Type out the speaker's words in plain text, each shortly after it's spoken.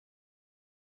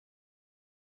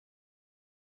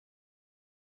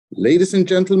Ladies and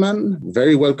gentlemen,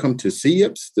 very welcome to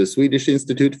SIEPS, the Swedish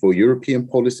Institute for European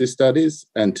Policy Studies,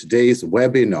 and today's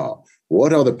webinar,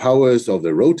 What are the powers of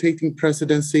the rotating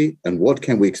presidency and what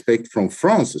can we expect from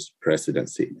France's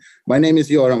presidency? My name is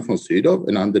Göran von Sydow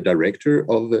and I'm the director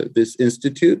of this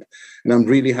institute, and I'm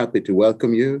really happy to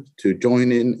welcome you to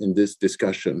join in this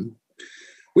discussion.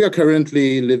 We are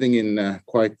currently living in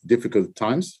quite difficult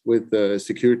times with a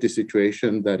security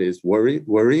situation that is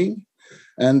worrying.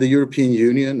 And the European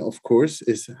Union, of course,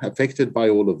 is affected by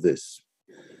all of this.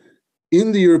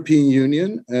 In the European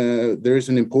Union, there is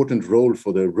an important role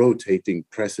for the rotating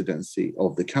presidency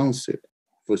of the Council.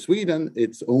 For Sweden,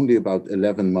 it's only about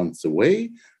 11 months away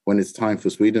when it's time for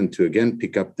Sweden to again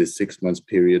pick up this 6 months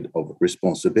period of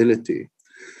responsibility.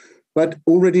 But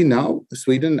already now,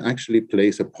 Sweden actually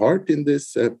plays a part in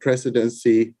this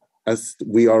presidency, as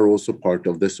we are also part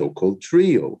of the so-called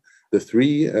trio. The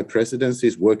three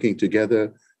presidencies working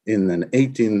together in an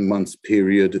 18 months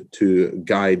period to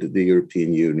guide the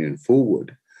European Union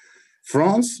forward.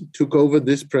 France took over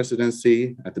this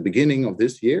presidency at the beginning of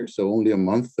this year, so only a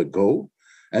month ago.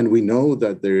 And we know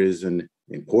that there is an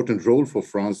important role for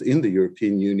France in the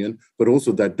European Union, but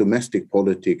also that domestic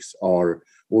politics are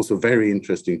also very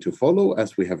interesting to follow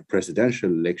as we have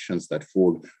presidential elections that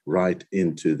fall right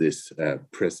into this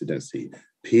presidency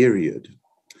period.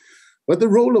 But the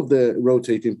role of the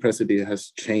rotating presidency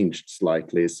has changed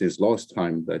slightly since last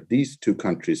time that these two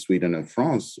countries, Sweden and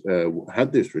France,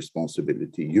 had this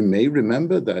responsibility. You may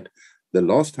remember that the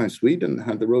last time Sweden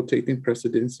had the rotating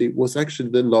presidency was actually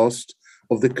the last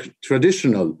of the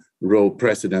traditional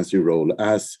presidency role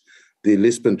as the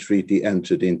Lisbon Treaty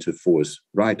entered into force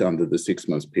right under the 6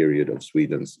 months period of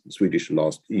Swedish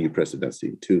last EU presidency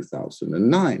in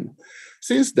 2009.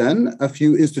 Since then, a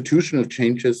few institutional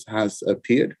changes has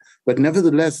appeared, but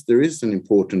nevertheless, there is an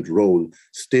important role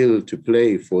still to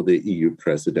play for the EU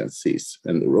presidencies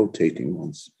and the rotating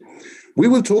ones. We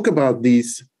will talk about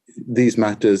these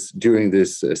matters during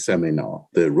this seminar,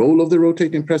 the role of the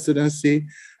rotating presidency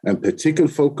and particular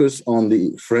focus on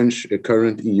the French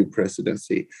current EU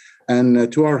presidency.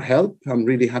 And to our help, I'm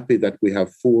really happy that we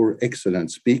have 4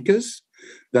 excellent speakers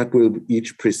that will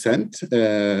each present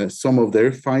some of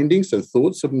their findings and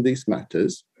thoughts on these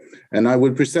matters. And I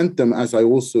will present them as I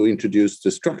also introduce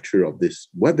the structure of this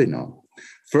webinar.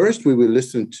 First, we will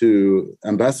listen to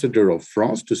Ambassador of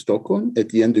France to Stockholm,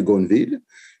 Etienne de Gonville.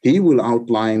 He will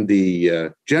outline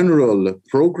the general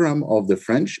program of the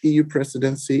French EU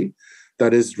presidency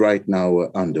that is right now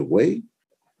underway.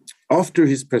 After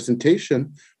his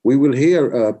presentation, we will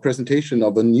hear a presentation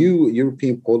of a new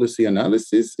European policy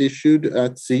analysis issued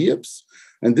at SIEPS.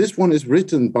 And this one is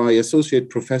written by Associate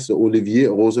Professor Olivier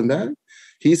Rosenberg.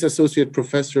 He's Associate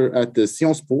Professor at the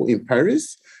Sciences Po in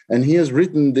Paris, and he has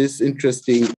written this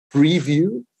interesting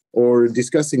preview or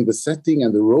discussing the setting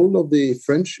and the role of the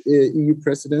French EU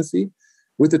presidency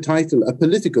with the title, A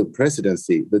Political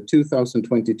Presidency, the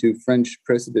 2022 French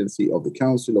Presidency of the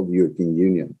Council of the European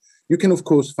Union. You can, of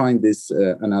course, find this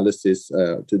analysis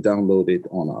to download it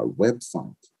on our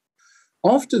website.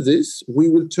 After this, we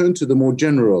will turn to the more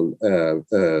general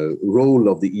role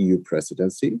of the EU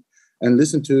presidency and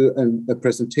listen to a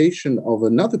presentation of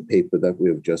another paper that we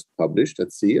have just published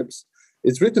at SIEPS.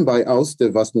 It's written by Auste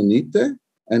Vasmonite,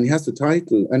 and it has the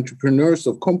title, Entrepreneurs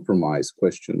of Compromise, ?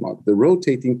 The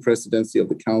Rotating Presidency of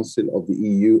the Council of the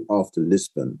EU after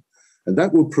Lisbon. And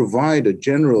that will provide a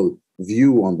general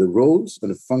view on the roles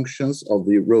and the functions of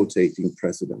the rotating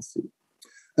presidency.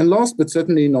 And last but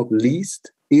certainly not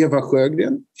least, Eva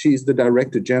Sjögren. She is the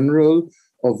Director General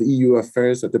of EU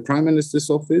Affairs at the Prime Minister's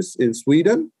Office in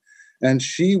Sweden. And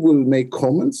she will make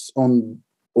comments on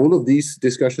all of these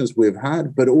discussions we've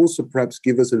had, but also perhaps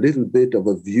give us a little bit of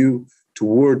a view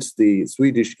towards the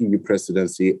Swedish EU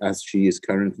presidency as she is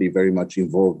currently very much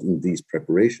involved in these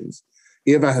preparations.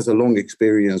 Eva has a long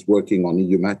experience working on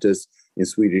EU matters in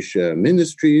Swedish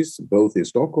ministries, both in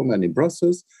Stockholm and in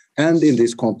Brussels. And in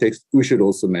this context, we should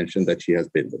also mention that she has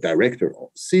been the director of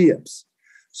SIEPS.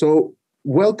 So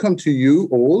welcome to you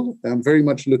all. I'm very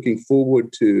much looking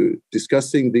forward to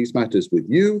discussing these matters with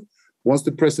you. Once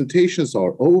the presentations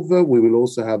are over, we will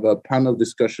also have a panel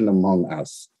discussion among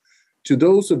us. To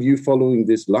those of you following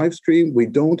this live stream, we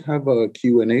don't have a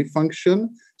Q&A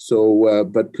function,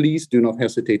 but please do not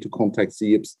hesitate to contact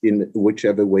SIEPS in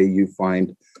whichever way you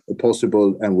find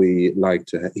possible, and we like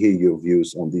to hear your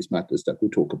views on these matters that we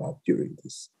talk about during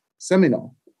this seminar.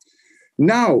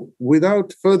 Now,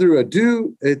 without further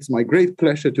ado, it's my great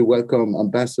pleasure to welcome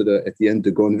Ambassador Etienne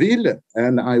de Gonville,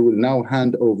 and I will now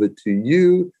hand over to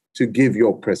you to give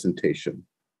your presentation.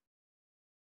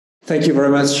 Thank you very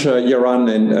much, Yaron,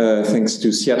 and thanks to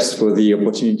SIEPS for the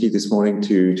opportunity this morning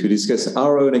to discuss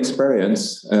our own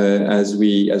experience as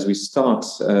we start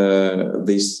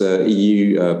this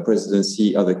EU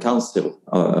presidency of the Council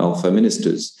of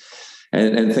Ministers.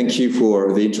 And thank you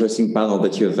for the interesting panel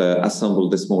that you've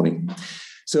assembled this morning.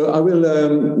 So I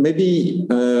will maybe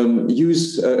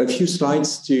use a few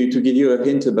slides to give you a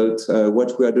hint about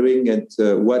what we are doing and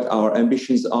what our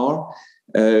ambitions are.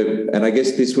 And I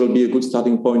guess this will be a good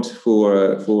starting point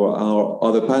for our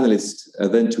other panelists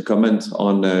then to comment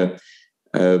on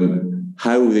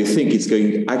how they think it's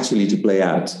going actually to play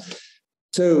out.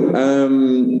 So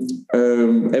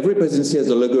every presidency has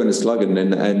a logo and a slogan,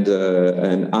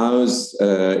 and ours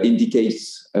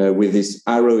indicates with this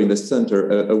arrow in the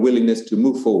center a willingness to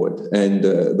move forward. And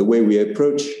the way we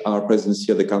approach our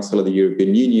presidency of the Council of the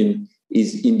European Union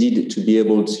is indeed to be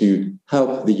able to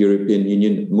help the European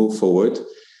Union move forward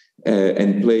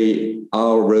and play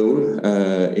our role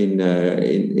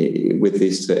with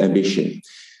this ambition.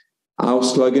 Our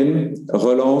slogan,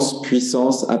 Relance,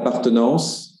 Puissance,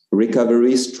 Appartenance,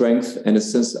 Recovery, Strength, and a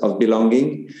sense of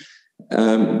belonging,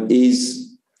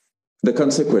 is the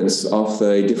consequence of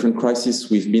a different crisis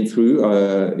we've been through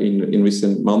in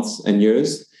recent months and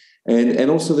years. And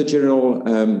also the general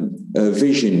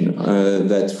vision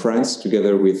that France,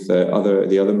 together with the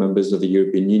other members of the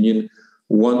European Union,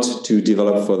 want to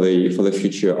develop for the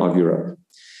future of Europe.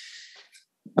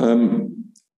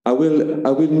 I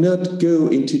will not go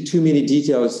into too many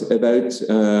details about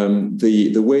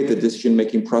the way the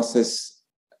decision-making process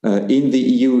in the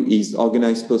EU is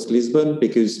organized post-Lisbon,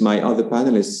 because my other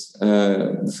panelists,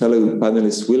 fellow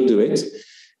panelists, will do it.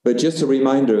 But just a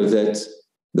reminder that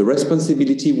the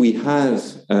responsibility we have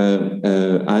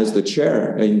as the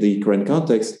chair in the current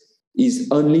context is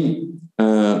only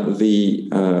the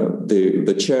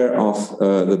chair of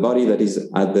the body that is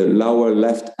at the lower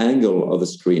left angle of the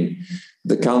screen,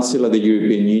 the Council of the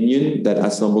European Union, that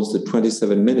assembles the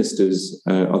 27 ministers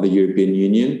of the European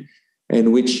Union,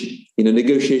 and which, in a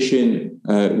negotiation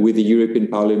with the European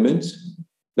Parliament,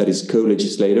 that is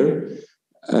co-legislator,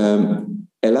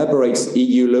 elaborates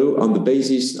EU law on the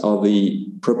basis of the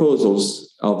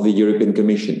proposals of the European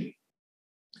Commission.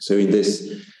 So in this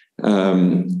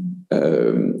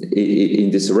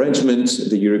arrangement,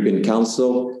 the European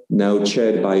Council, now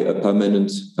chaired by a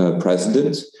permanent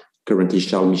president, currently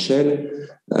Charles Michel,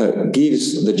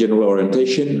 gives the general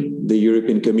orientation. The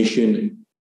European Commission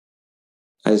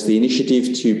has the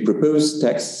initiative to propose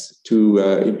texts to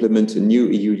implement a new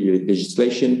EU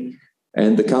legislation,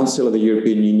 and the Council of the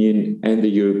European Union and the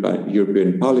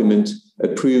European Parliament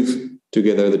approve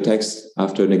together the text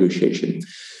after negotiation.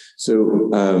 So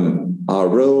our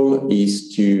role is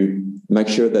to make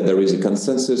sure that there is a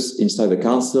consensus inside the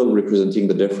Council representing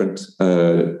the different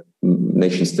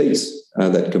nation states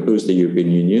that compose the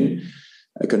European Union,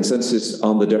 a consensus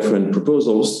on the different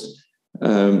proposals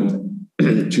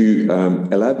to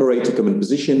elaborate a common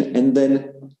position, and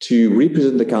then to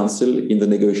represent the Council in the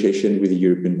negotiation with the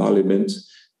European Parliament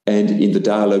and in the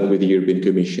dialogue with the European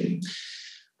Commission.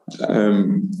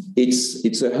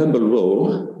 It's a humble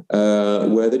role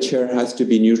where the chair has to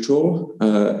be neutral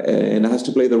and has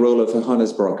to play the role of a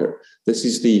honest broker. This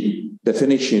is the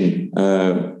definition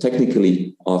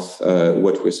technically of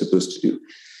what we're supposed to do.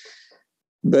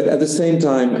 But at the same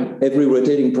time, every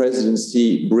rotating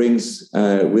presidency brings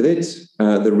with it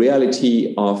the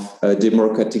reality of a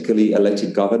democratically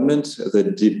elected government,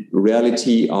 the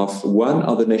reality of one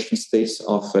of the nation states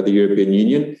of the European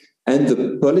Union, and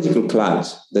the political cloud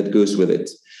that goes with it.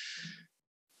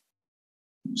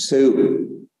 So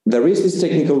there is this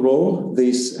technical role,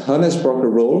 this honest broker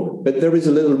role, but there is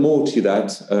a little more to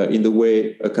that in the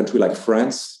way a country like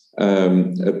France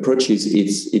approaches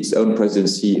its own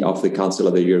presidency of the Council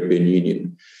of the European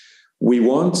Union. We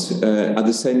want, at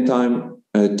the same time,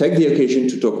 take the occasion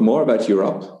to talk more about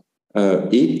Europe,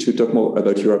 to talk more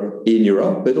about Europe in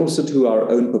Europe, but also to our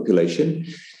own population,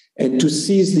 and to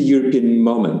seize the European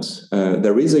moment.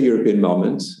 There is a European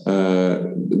moment.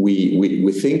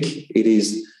 We think it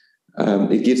is.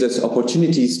 It gives us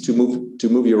opportunities to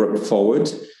move Europe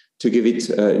forward, to give it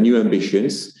new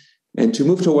ambitions, and to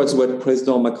move towards what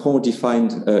President Macron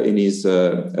defined in his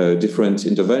different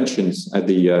interventions at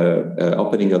the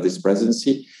opening of this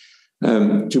presidency,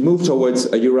 to move towards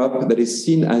a Europe that is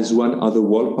seen as one of the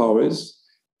world powers,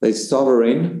 that is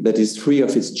sovereign, that is free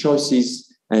of its choices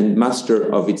and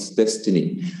master of its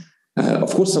destiny.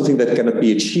 Of course, something that cannot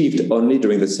be achieved only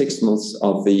during the 6 months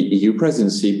of the EU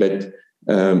presidency, but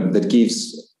that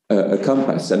gives a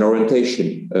compass, an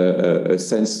orientation, a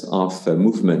sense of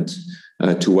movement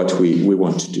to what we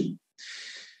want to do.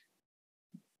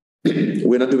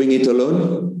 We're not doing it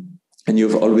alone. and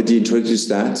you've already introduced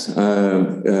that.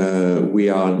 We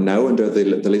are now under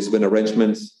the Lisbon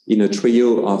arrangement in a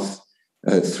trio of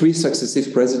 3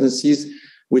 successive presidencies,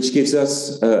 which gives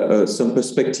us some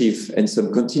perspective and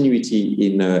some continuity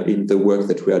in the work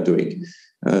that we are doing.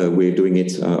 We're doing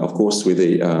it, of course, with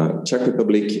the Czech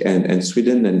Republic and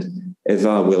Sweden, and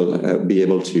Eva will be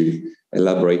able to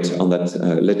elaborate on that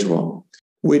later on.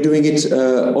 We're doing it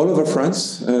all over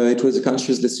France. It was a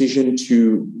conscious decision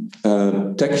to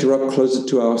take Europe closer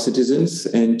to our citizens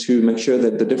and to make sure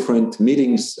that the different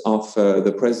meetings of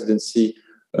the presidency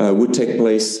would take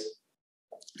place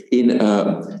in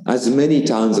as many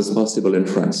towns as possible in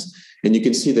France. And you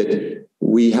can see that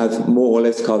we have more or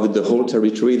less covered the whole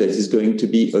territory. That is going to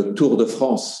be a Tour de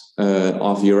France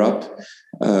of Europe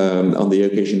on the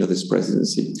occasion of this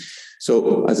presidency.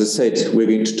 So, as I said, we're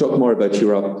going to talk more about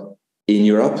Europe in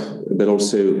Europe, but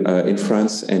also in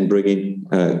France, and bringing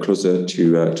closer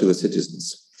to the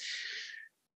citizens.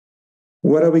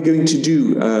 What are we going to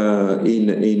do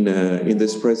in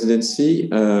this presidency?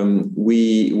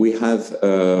 We have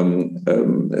a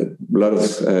lot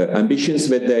of ambitions,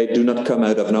 but they do not come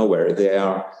out of nowhere. They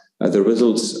are the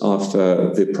results of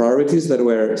the priorities that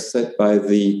were set by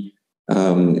the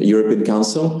European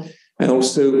Council, and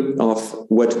also of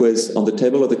what was on the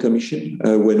table of the Commission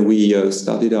when we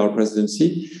started our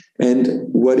presidency, and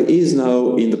what is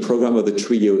now in the program of the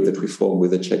trio that we formed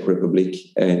with the Czech Republic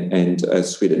and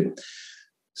Sweden.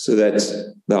 So that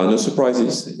there are no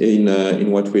surprises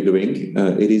in what we're doing.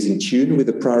 It is in tune with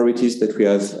the priorities that we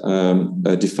have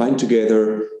defined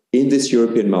together in this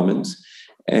European moment,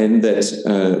 and that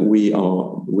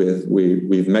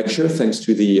we've made sure, thanks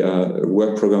to the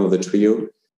work program of the trio,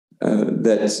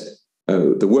 that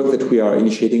the work that we are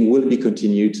initiating will be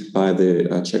continued by the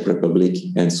Czech Republic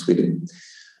and Sweden.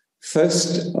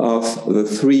 First of the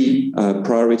 3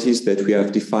 priorities that we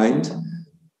have defined: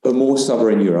 a more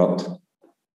sovereign Europe.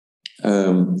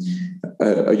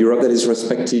 A Europe that is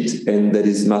respected and that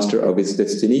is master of its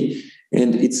destiny.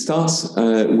 And it starts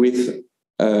with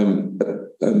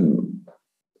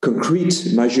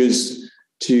concrete measures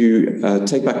to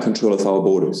take back control of our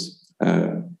borders.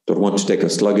 Don't want to take a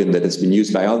slogan that has been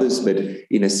used by others, but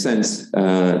in a sense,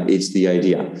 it's the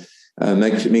idea.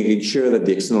 Making sure that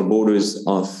the external borders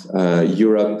of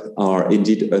Europe are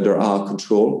indeed under our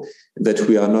control, that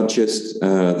we are not just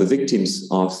the victims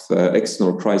of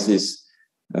external crises,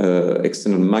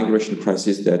 external migration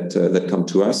crises that come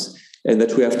to us, and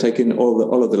that we have taken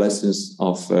all of the lessons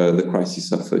of the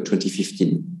crisis of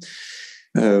 2015.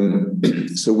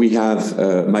 So we have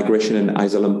Migration and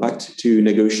Asylum Pact to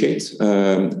negotiate,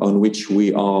 on which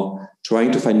we are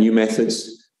trying to find new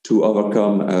methods to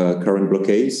overcome current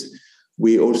blockades.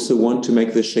 We also want to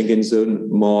make the Schengen zone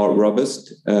more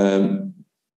robust, to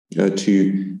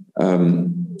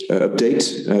update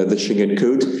the Schengen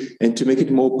code, and to make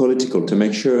it more political, to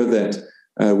make sure that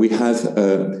we have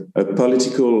a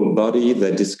political body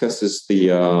that discusses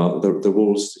the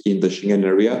rules in the Schengen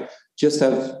area, just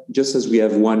as we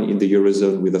have one in the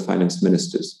Eurozone with the finance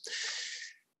ministers.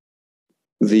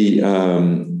 The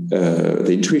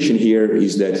intuition here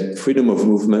is that freedom of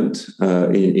movement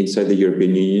inside the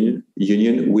European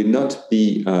Union will not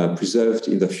be preserved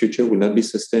in the future, will not be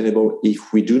sustainable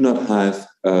if we do not have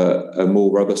a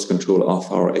more robust control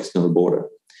of our external border.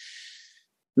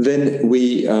 Then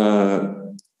we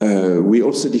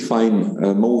also define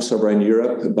a more sovereign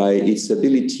Europe by its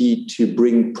ability to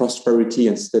bring prosperity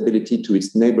and stability to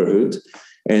its neighborhood.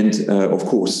 And of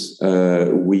course,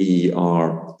 we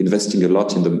are investing a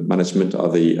lot in the management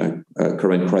of the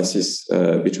current crisis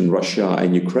between Russia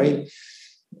and Ukraine,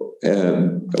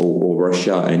 or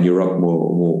Russia and Europe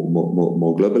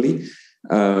more globally.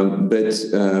 But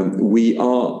we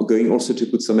are going also to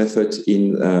put some effort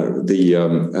in the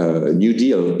New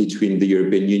Deal between the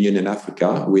European Union and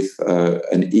Africa, with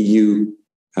an EU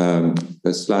 /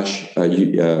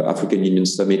 African Union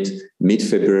summit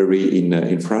mid-February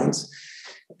in France.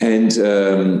 And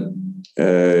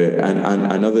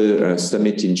another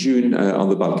summit in June on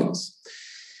the Balkans.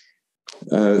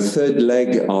 Third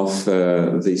leg of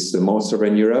this more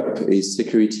sovereign Europe is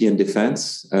security and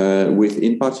defense, with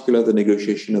in particular the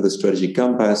negotiation of the strategic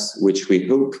compass, which we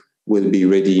hope will be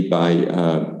ready by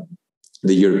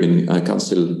the European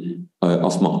Council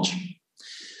of March.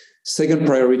 Second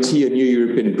priority, a new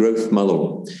European growth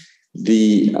model.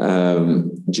 The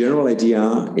general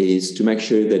idea is to make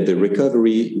sure that the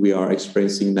recovery we are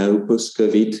experiencing now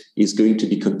post-COVID is going to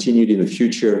be continued in the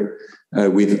future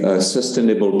with a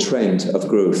sustainable trend of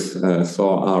growth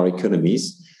for our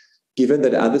economies, given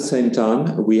that at the same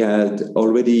time we had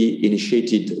already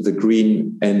initiated the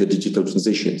green and the digital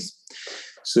transitions.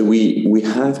 So we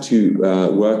have to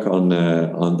work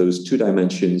on those two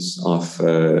dimensions of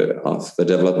the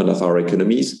development of our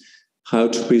economies, how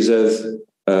to preserve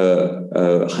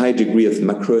a high degree of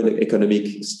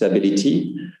macroeconomic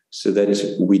stability so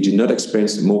that we do not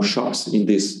experience more shocks in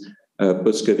this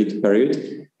post-COVID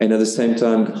period, and at the same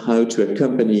time, how to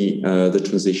accompany the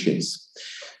transitions.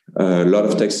 A lot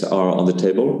of texts are on the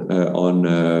table on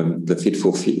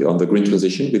the green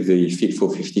transition with the Fit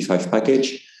for 55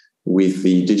 package, with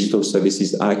the Digital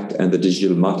Services Act and the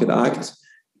Digital Market Act,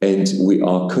 and we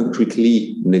are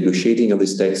concretely negotiating on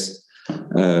this text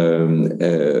in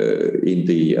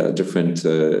the different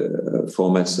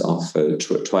formats of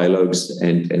trilogues,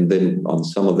 and then on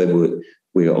some of them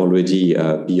we are already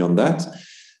beyond that.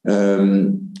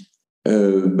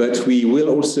 But we will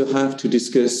also have to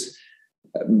discuss,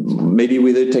 maybe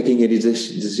without taking any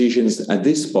decisions at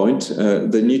this point,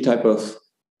 the new type of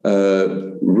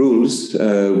rules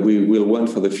we will want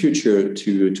for the future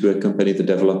to accompany the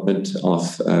development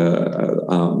of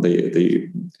the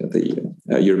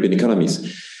European economies.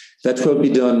 That will be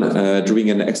done during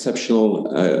an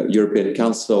exceptional European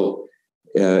Council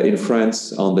in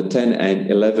France on the 10th and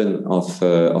 11th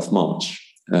of March.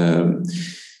 And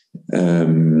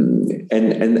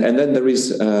then there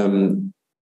is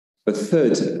a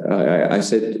third, I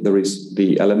said there is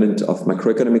the element of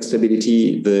macroeconomic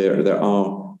stability. There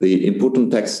are the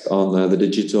important texts on the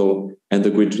digital and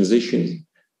the green transition.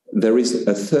 There is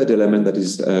a third element that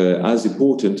is as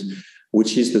important,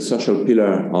 which is the social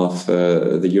pillar of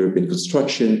the European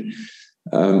construction.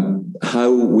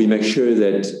 How we make sure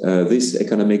that this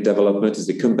economic development is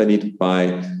accompanied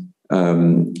by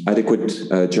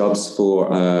adequate jobs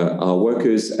for our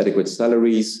workers, adequate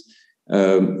salaries,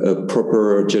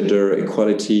 proper gender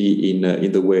equality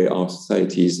in the way our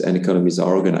societies and economies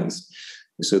are organized.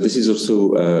 So this is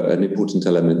also an important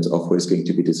element of what is going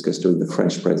to be discussed during the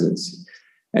French presidency.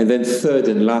 And then third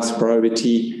and last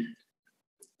priority,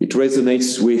 it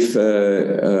resonates with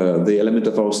the element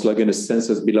of our slogan, a sense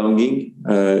of belonging,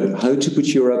 how to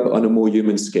put Europe on a more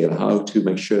human scale, how to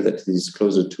make sure that it is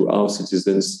closer to our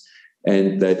citizens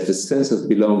and that the sense of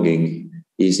belonging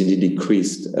is indeed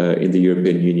increased in the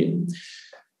European Union.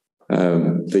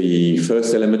 The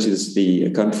first element is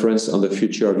the conference on the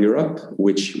future of Europe,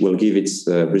 which will give its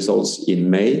results in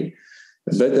May.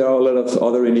 But there are a lot of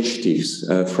other initiatives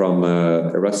from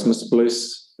Erasmus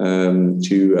Plus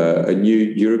to a new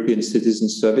European citizen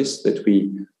service that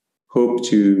we hope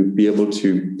to be able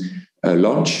to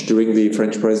launch during the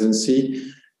French presidency,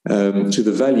 to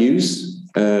the values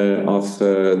of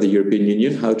the European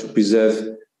Union, how to preserve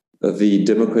the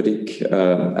democratic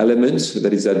element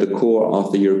that is at the core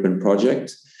of the European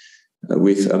project,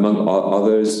 with, among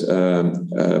others,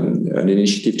 an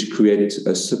initiative to create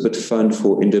a support fund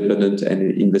for independent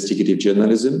and investigative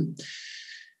journalism.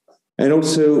 And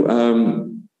also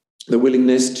the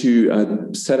willingness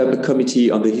to set up a committee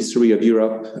on the history of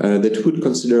Europe that would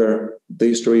consider the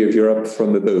history of Europe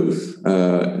from above,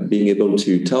 being able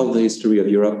to tell the history of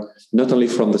Europe, not only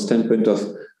from the standpoint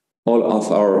of all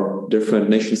of our different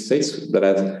nation states that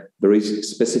have very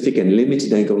specific and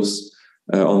limited angles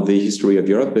on the history of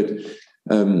Europe, but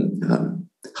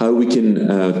how we can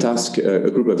task a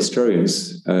group of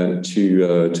historians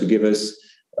to give us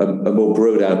a more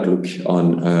broad outlook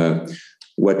on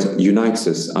what unites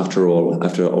us after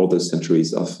all those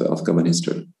centuries of common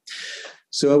history.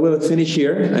 So I will finish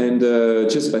here, and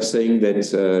just by saying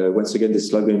that once again the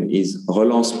slogan is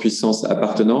Relance, Puissance,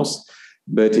 Appartenance.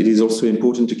 But it is also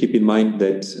important to keep in mind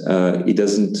that it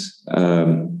doesn't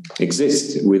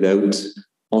exist without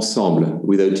ensemble,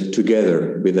 without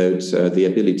together, without the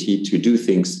ability to do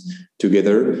things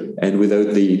together, and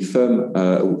without the firm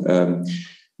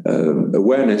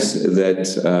awareness that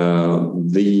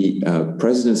the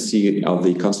presidency of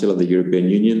the Council of the European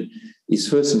Union is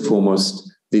first and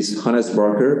foremost this honest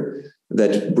broker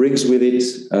that brings with it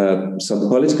some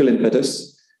political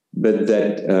impetus, but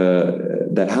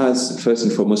that has first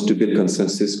and foremost to build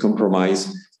consensus,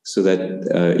 compromise, so that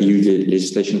EU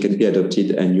legislation can be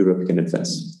adopted and Europe can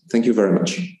advance. Thank you very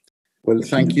much. Well,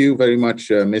 thank you very much,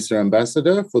 Mr.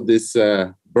 Ambassador, for this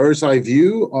bird's eye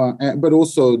view, but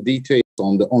also details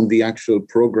on the actual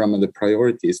program and the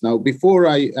priorities. Now, before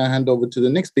I hand over to the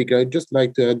next speaker, I'd just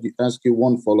like to ask you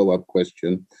one follow-up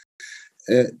question.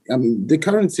 The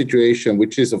current situation,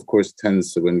 which is, of course,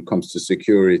 tense when it comes to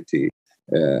security,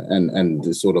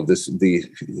 and sort of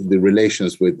the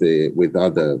relations with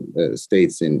other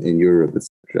states in Europe,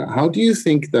 etc. How do you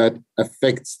think that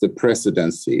affects the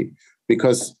presidency?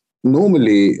 Because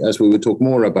normally, as we will talk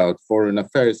more about, foreign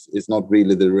affairs is not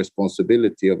really the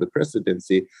responsibility of the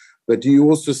presidency. But do you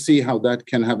also see how that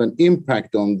can have an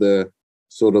impact on the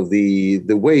sort of the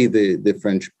way the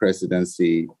French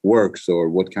presidency works, or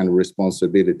what kind of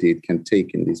responsibility it can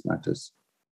take in these matters?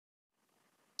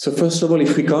 So first of all,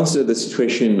 if we consider the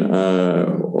situation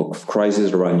of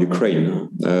crisis around Ukraine,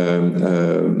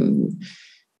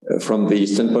 from the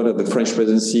standpoint of the French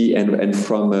presidency and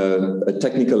from a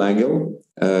technical angle,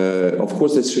 of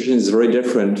course, the situation is very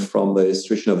different from the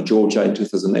situation of Georgia in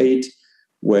 2008,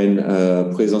 when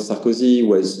President Sarkozy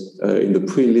was in the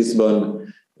pre-Lisbon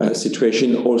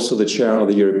situation, also the chair of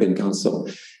the European Council.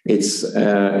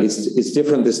 It's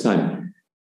different this time.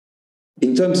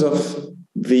 In terms of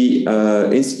the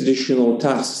institutional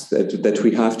tasks that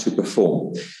we have to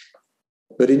perform,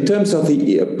 but in terms of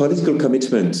the political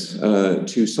commitment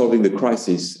to solving the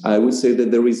crisis, I would say that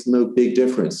there is no big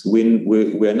difference.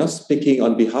 We are not speaking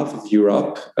on behalf of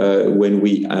Europe when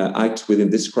we act within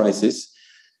this crisis,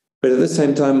 but at the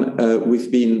same time,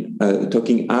 we've been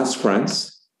talking as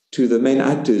France to the main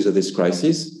actors of this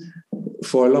crisis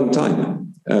for a long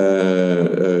time,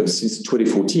 since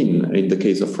 2014 in the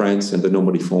case of France and the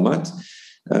Normandy format,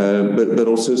 but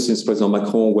also since President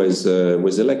Macron was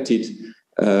elected.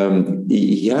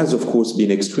 He has, of course,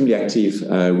 been extremely active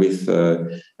with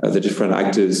the different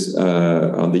actors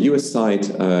on the US side,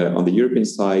 on the European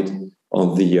side,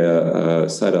 on the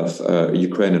side of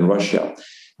Ukraine and Russia.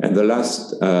 And the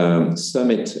last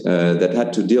summit that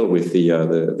had to deal with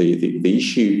the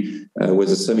issue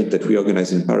was a summit that we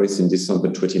organized in Paris in December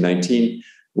 2019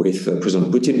 with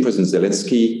President Putin, President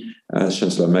Zelensky,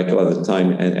 Chancellor Merkel at the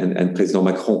time, and President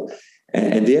Macron.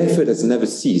 And the effort has never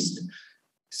ceased.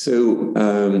 So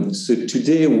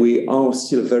today we are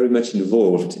still very much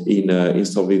involved in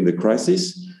solving the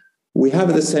crisis. We have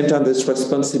at the same time this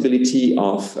responsibility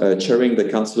of chairing the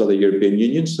Council of the European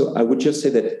Union. So I would just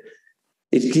say that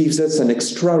it gives us an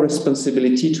extra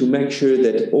responsibility to make sure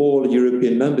that all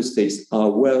European member states are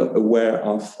well aware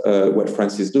of what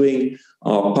France is doing,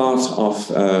 are part of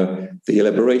the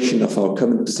elaboration of our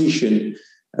common position,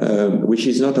 which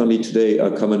is not only today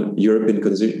a common European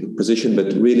position,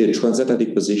 but really a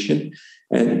transatlantic position,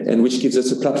 and which gives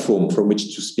us a platform from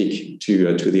which to speak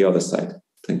to the other side.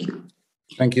 Thank you.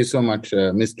 Thank you so much,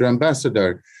 Mr.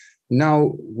 Ambassador.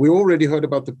 Now, we already heard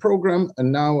about the program,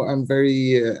 and now I'm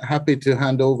very happy to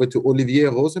hand over to Olivier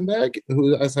Rosenberg,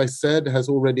 who, as I said, has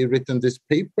already written this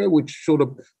paper, which sort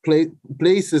of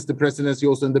places the presidency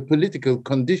also in the political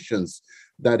conditions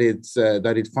that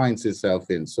it finds itself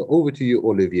in. So over to you,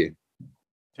 Olivier.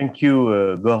 Thank you,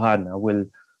 Goran. I will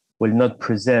not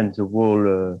present the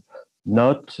whole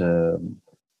note.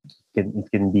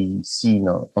 It can be seen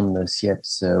on the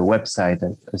CIEP's website,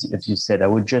 as you said. I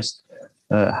would just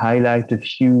highlight a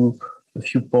few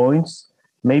points.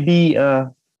 Maybe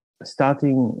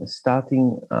starting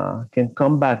can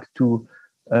come back to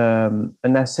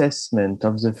an assessment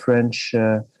of the French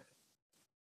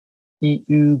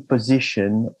EU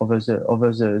position over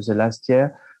the last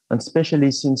year, and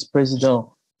especially since President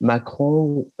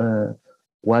Macron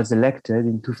was elected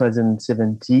in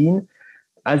 2017.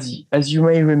 As you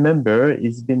may remember,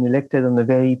 he's been elected on a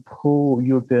very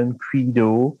pro-European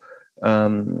credo,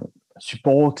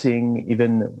 supporting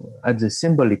even at the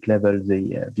symbolic level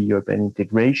the European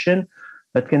integration.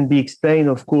 That can be explained,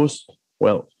 of course,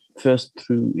 well, first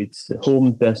through its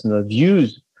own personal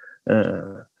views.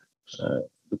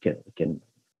 We can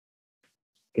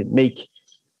make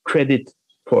credit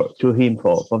to him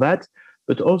for that,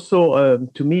 but also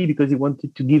to me, because he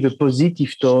wanted to give a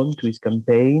positive tone to his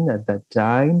campaign at that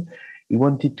time. He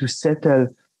wanted to settle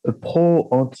a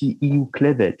pro-anti-EU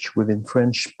cleavage within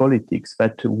French politics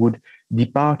that would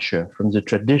departure from the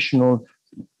traditional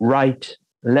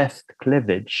right-left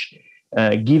cleavage,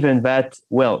 given that,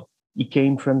 well, he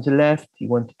came from the left, he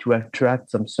wanted to attract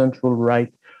some central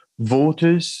right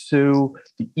voters. So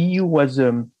the EU was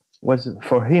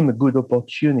for him a good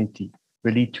opportunity,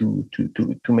 really, to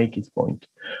make his point.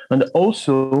 And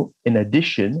also, in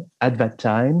addition, at that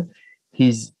time,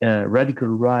 his radical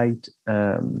right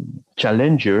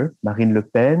challenger, Marine Le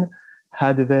Pen,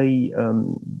 had a very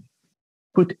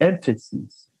put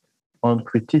emphasis on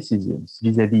criticisms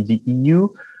vis-à-vis the EU,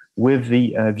 with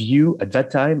the view at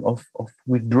that time of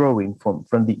withdrawing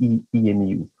from the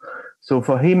EMU. So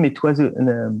for him, it was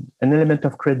an element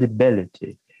of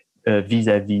credibility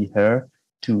vis-à-vis her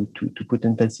to put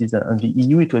emphasis on the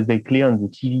EU. It was very clear on the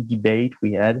TV debate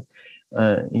we had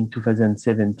in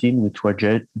 2017, which were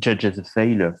judged as a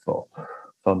failure for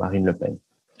Marine Le Pen.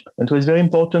 And it was very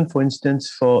important, for instance,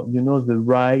 for the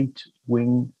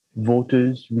right-wing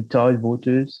voters, retired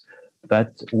voters,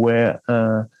 that were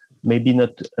maybe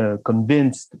not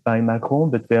convinced by Macron,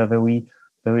 but they are very,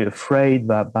 very afraid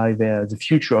by the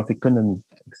future of economy,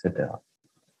 etc.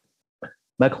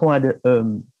 Macron had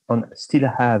still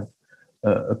have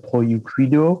a pro-EU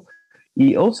credo. He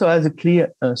also has a clear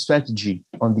strategy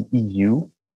on the EU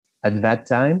at that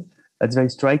time. That's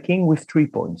very striking with 3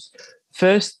 points.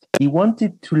 First, he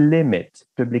wanted to limit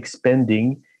public spending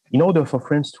in order for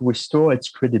France to restore its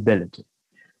credibility.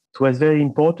 It was very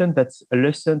important. That's a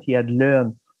lesson he had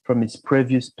learned from his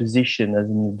previous position as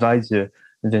an advisor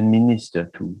and then minister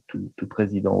to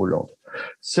President Hollande.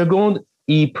 Second,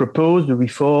 he proposed a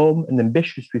reform, an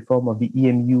ambitious reform of the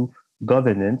EMU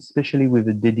governance, especially with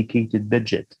a dedicated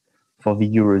budget for the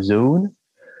Eurozone.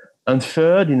 And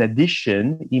third, in addition,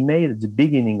 he made at the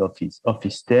beginning of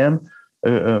his term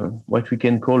what we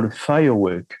can call a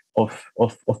firework of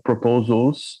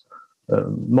proposals,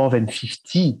 more than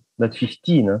 50, not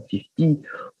 15, 50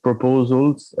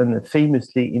 proposals, and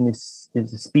famously in his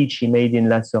speech he made in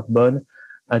La Sorbonne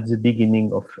at the beginning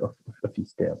of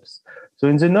his terms. So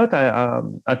in the note,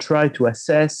 I try to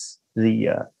assess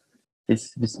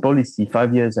this policy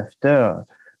 5 years after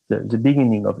the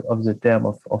beginning of the term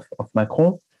of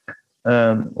Macron.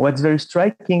 What's very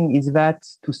striking is that,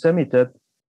 to sum it up,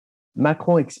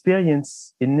 Macron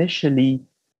experienced initially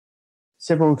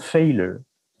several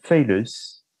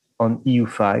failures on EU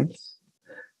files,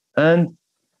 and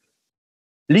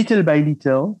little by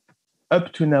little, up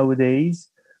to nowadays,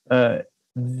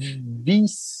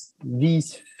 these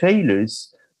failures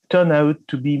turn out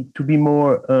to be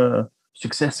more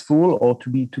successful or to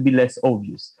be less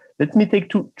obvious. Let me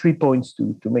take 3 points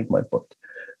to make my point.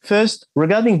 First,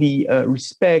 regarding the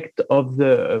respect of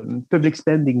the public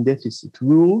spending deficit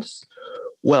rules,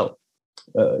 well,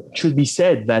 it should be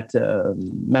said that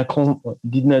Macron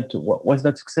was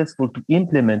not successful to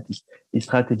implement his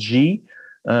strategy,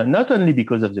 not only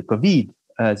because of the COVID,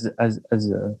 as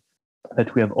that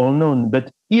we have all known,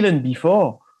 but even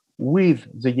before, with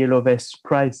the yellow vest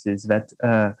crisis that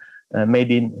made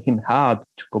him hard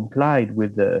to comply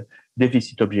with the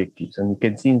deficit objectives. And you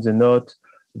can see in the note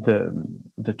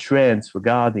the trends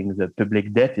regarding the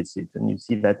public deficit, and you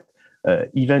see that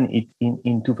even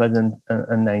in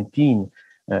 2019,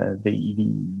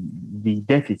 the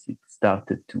deficit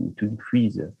started to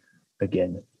increase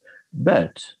again.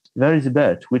 But there is a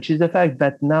but, which is the fact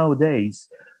that nowadays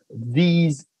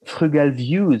these frugal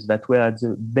views that were at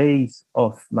the base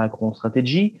of Macron's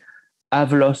strategy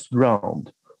have lost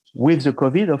ground with the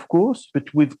COVID, of course,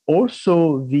 but with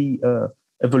also the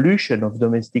evolution of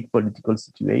domestic political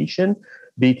situation,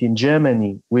 be it in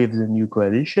Germany with the new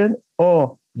coalition,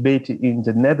 or be it in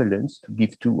the Netherlands, to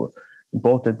give two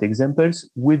important examples,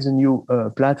 with the new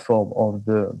platform of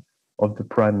the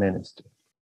Prime Minister.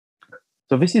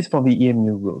 So this is for the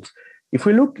EMU rules. If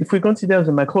we consider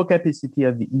the macro capacity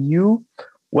of the EU,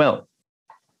 well,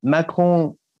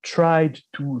 Macron tried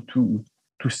to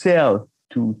sell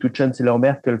to Chancellor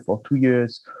Merkel for 2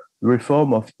 years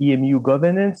reform of EMU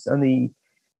governance, and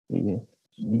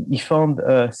he found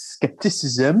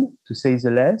skepticism, to say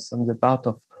the less, on the part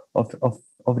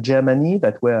of Germany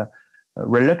that were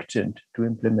reluctant to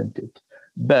implement it.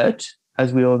 But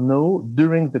as we all know,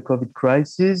 during the COVID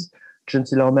crisis,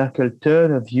 Chancellor Merkel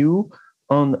turned a view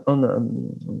on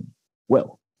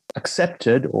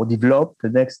accepted or developed the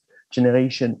next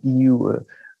generation EU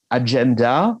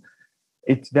agenda.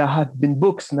 There have been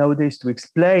books nowadays to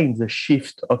explain the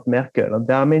shift of Merkel, and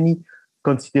there are many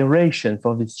considerations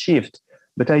for this shift.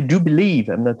 But I do believe,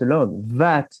 I'm not alone,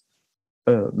 that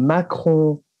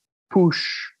Macron push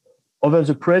over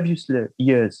the previous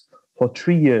years for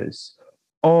 3 years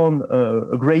on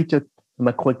a greater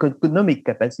macroeconomic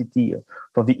capacity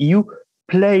for the EU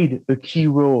played a key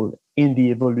role in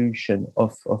the evolution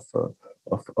of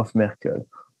Merkel,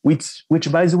 which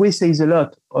by the way says a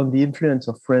lot on the influence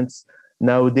of France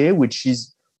nowadays, which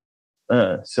is,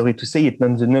 sorry to say it,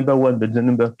 not the number one, but the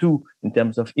number two in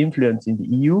terms of influence in the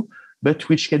EU, but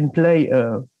which can play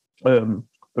a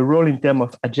role in terms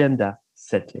of agenda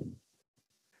setting.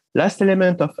 Last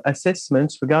element of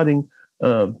assessments regarding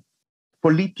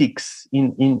politics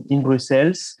in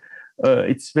Brussels.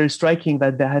 It's very striking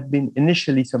that there had been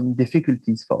initially some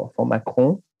difficulties for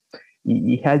Macron.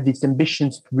 He had these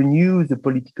ambitions to renew the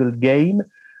political game,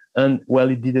 and well,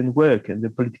 it didn't work, and the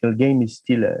political game is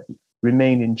still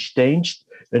remain unchanged.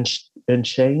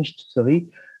 Sorry,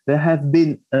 there have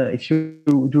been, if you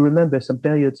do remember, some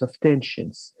periods of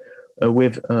tensions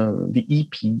with the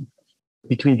EP,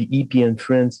 between the EP and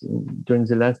France during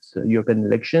the last European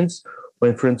elections,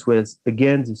 when France was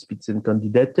again the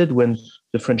Spitzenkandidat, when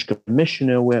the French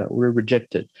commissioner were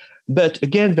rejected. But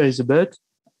again, there is a but.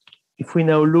 If we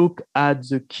now look at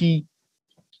the key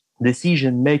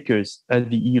decision makers at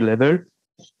the EU level,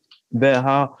 there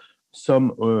are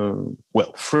some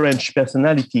French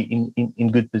personality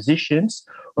in good positions,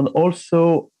 and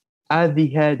also at the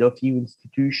head of EU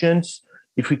institutions,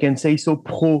 if we can say so,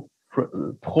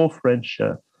 pro-French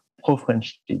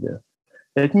leader.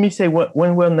 Let me say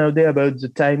one word now there about the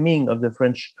timing of the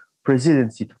French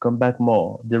presidency, to come back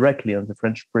more directly on the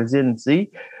French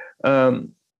presidency. A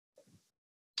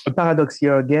paradox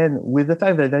here again, with the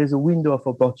fact that there is a window of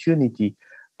opportunity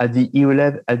at the EU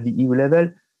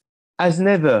level, as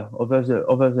never over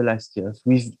the last years,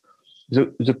 with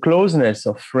the closeness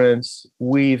of France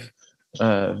with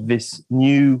this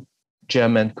new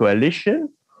German coalition.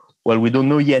 Well, we don't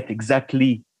know yet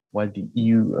exactly what the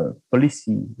EU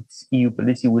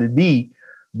policy will be,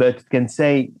 but it can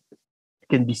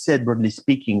be said, broadly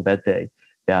speaking, that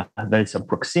there is some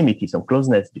proximity, some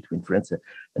closeness between France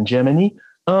and Germany,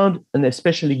 and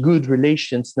especially good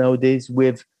relations nowadays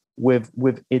with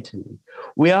Italy.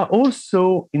 We are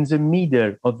also in the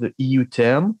middle of the EU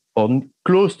term, or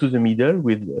close to the middle,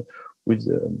 with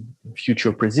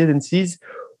future presidencies,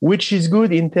 which is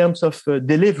good in terms of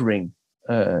delivering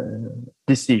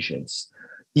decisions.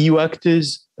 EU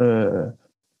actors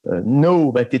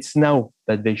know that it's now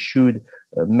that they should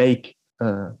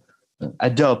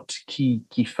adopt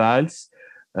key files.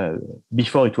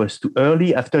 Before it was too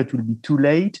early, after it will be too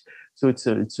late. So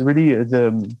it's really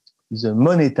the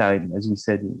money time, as we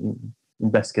said in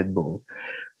basketball.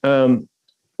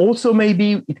 Also,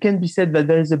 maybe it can be said that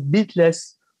there is a bit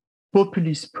less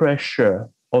populist pressure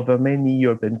over many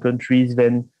European countries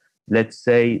than, let's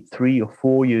say, 3 or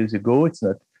 4 years ago. It's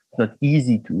not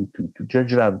easy to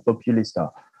judge them. Populists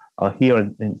are here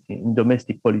in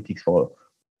domestic politics for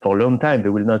a long time. They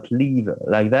will not leave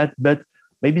like that. But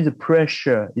maybe the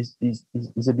pressure is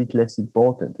a bit less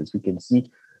important, as we can see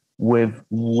with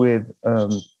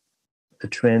the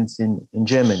trends in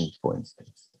Germany, for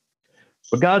instance.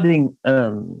 Regarding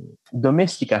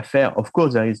domestic affairs, of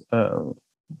course, there is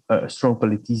a strong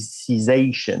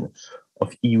politicization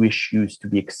of EU issues to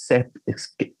be expected,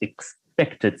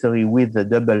 with the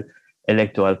double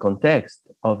electoral context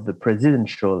of the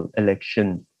presidential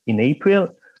election in April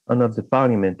and of the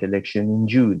parliament election in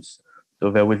June.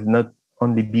 So there will not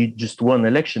only be just one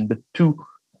election, but two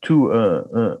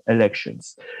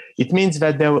elections. It means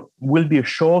that there will be a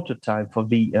shorter time for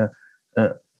the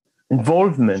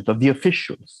involvement of the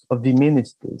officials, of the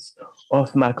ministers,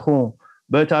 of Macron.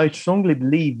 But I strongly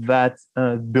believe that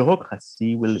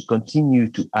bureaucracy will continue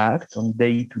to act on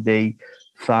day-to-day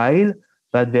file,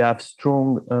 that they have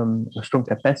strong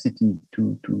capacity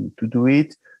to do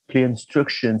it, clear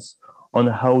instructions on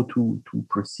how to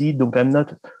proceed. Donc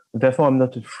therefore, I'm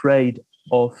not afraid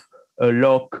of a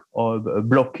lock or a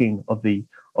blocking of the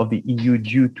EU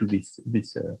due to this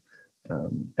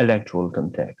electoral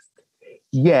context.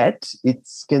 Yet, it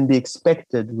can be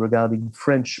expected regarding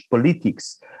French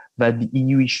politics that the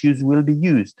EU issues will be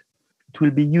used. It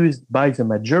will be used by the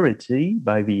majority,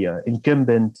 by the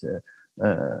incumbent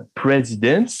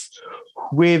presidents,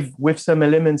 with some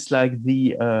elements like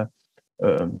the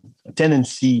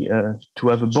tendency to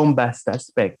have a bombast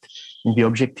aspect in the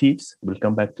objectives. We'll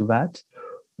come back to that.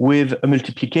 With a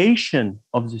multiplication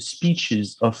of the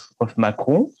speeches of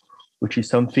Macron, which is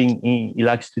something he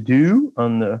likes to do,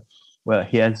 and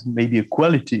he has maybe a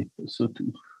quality also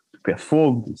to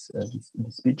perform these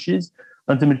speeches,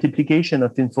 and the multiplication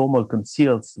of informal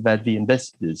concils that the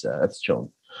ambassadors have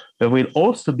shown. There will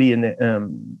also be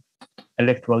an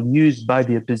electoral use by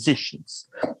the oppositions,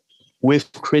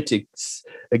 with critics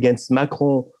against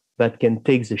Macron that can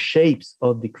take the shapes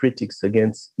of the critics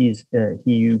against his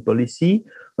EU policy,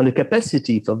 and the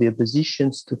capacity for the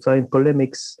oppositions to find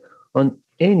polemics on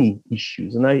any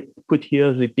issues. And I put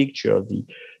here the picture of the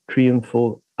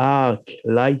triumphal arc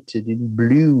lighted in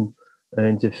blue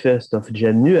on the 1st of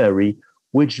January,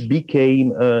 which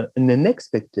became an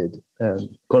unexpected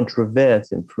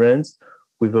controversy in France,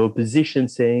 with the opposition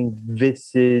saying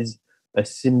this is a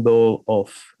symbol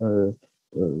of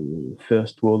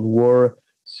First World War,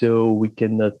 so we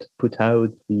cannot put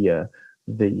out the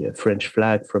French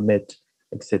flag from it,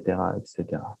 etc.,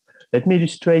 etc. Let me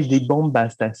illustrate the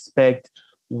bombast aspect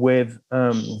with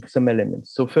some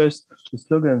elements. So first, the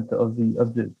slogan of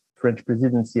the French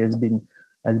presidency has been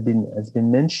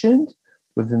mentioned,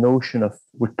 with the notion of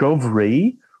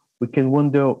recovery. We can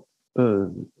wonder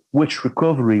which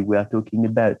recovery we are talking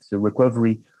about. The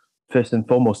recovery, first and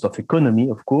foremost, of economy,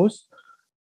 of course,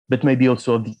 but maybe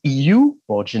also of the EU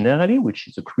more generally, which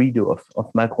is a credo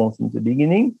of Macron since the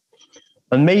beginning,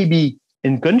 and maybe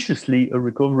unconsciously a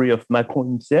recovery of Macron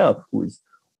himself, who is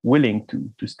willing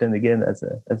to stand again as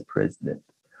president.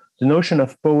 The notion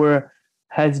of power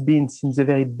has been, since the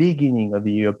very beginning of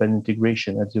the European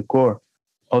integration, at the core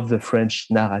of the French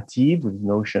narrative, with the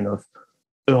notion of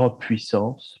Europe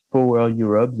puissance, power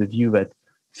Europe, the view that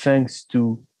thanks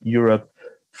to Europe,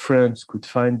 France could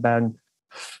find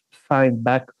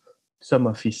back some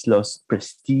of its lost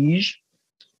prestige.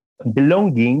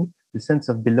 Belonging, the sense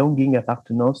of belonging,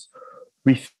 appartenance,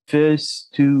 refers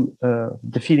to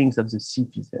the feelings of the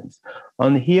citizens.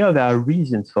 And here there are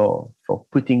reasons for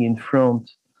putting in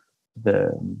front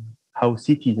how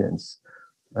citizens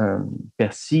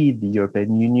perceive the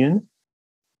European Union.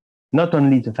 Not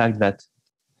only the fact that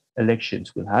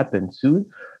elections will happen soon,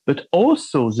 but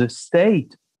also the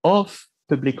state of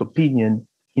public opinion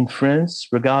in France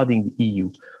regarding the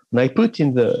EU. And I put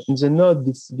in the note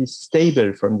this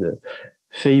table from the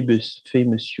famous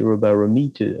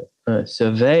Eurobarometer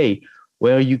survey,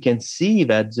 where you can see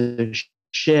that the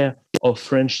share of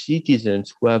French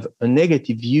citizens who have a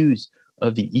negative views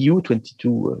of the EU,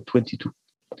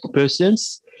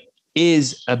 22%,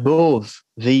 is above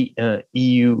the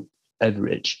EU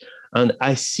average. And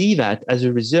I see that as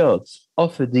a result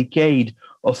of a decade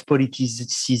of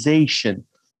politicization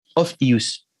of EU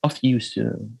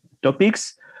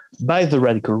topics by the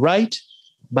radical right,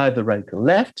 by the radical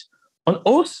left, and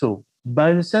also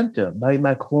by the center, by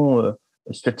Macron's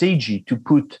strategy to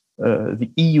put the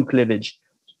EU cleavage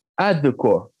at the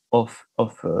core of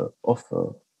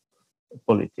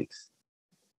politics.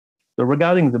 So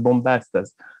regarding the bombast,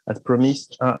 as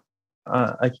promised,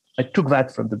 I took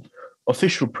that from the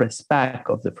official press pack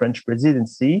of the French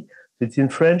presidency. It's in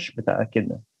French, but I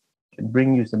can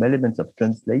bring you some elements of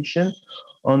translation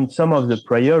on some of the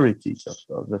priorities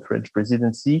of the French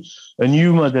presidency: a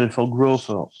new model for growth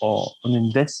or on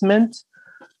investment,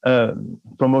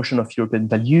 promotion of European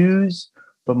values,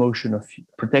 promotion of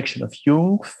protection of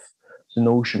youth, the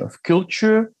notion of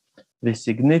culture, the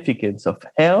significance of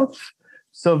health.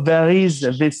 So there is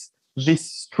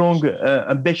this strong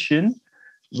ambition,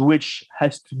 which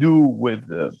has to do with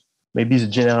maybe the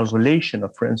general relation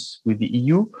of France with the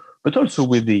EU, but also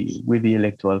with the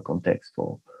electoral context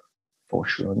for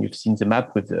sure. And you've seen the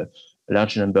map with a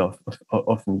large number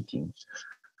of meetings.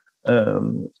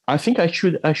 I think I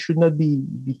should not be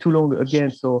too long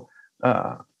again, so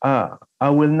I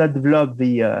will not develop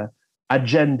the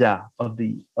agenda of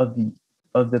the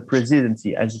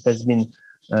presidency as it has been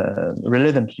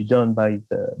relevantly done by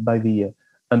the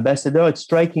ambassador. It's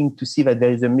striking to see that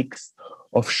there is a mix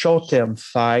of short-term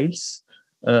files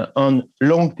on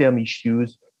long-term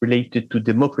issues related to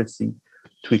democracy,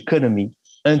 to economy,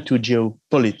 and to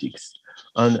geopolitics,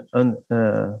 and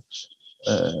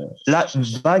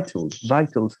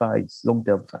vital files,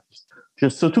 long-term files.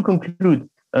 Just so to conclude,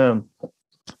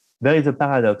 there is a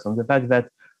paradox on the fact that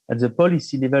at the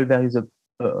policy level there is a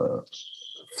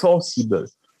forcible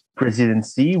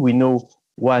presidency. We know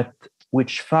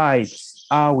which files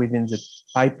are within the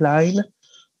pipeline.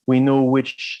 We know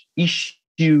which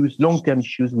issues, long-term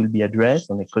issues, will be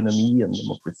addressed on economy and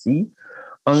democracy.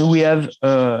 And we have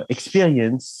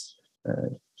experienced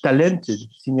talented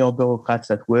senior bureaucrats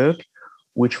at work,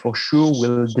 which for sure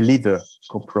will deliver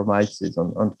compromises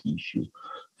on key issues.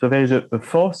 So there is a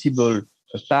forcible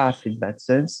path in that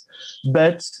sense,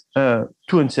 but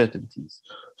two uncertainties.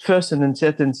 First, an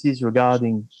uncertainty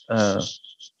regarding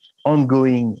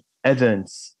ongoing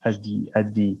events at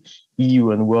the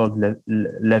EU and world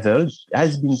level,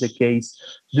 as been the case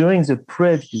during the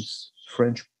previous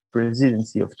French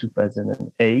presidency of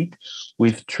 2008,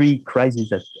 with three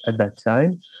crises at that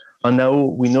time. And now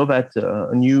we know that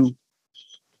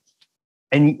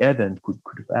any event could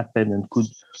happen and could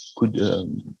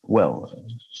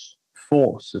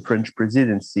force the French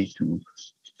presidency to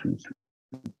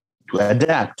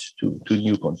adapt to a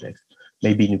new context.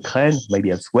 Maybe in Ukraine,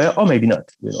 maybe elsewhere, or maybe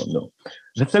not. We don't know.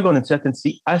 The second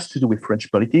uncertainty has to do with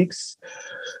French politics.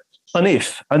 And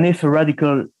if a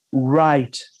radical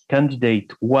right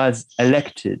candidate was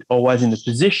elected or was in a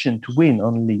position to win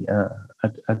only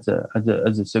at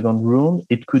the second round,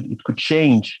 it could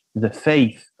change the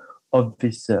fate of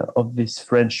this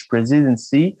French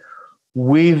presidency,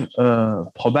 with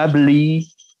probably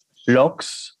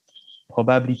locks,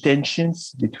 probably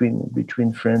tensions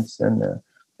between France and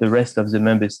the rest of the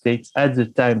member states at the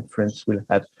time France will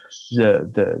have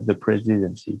the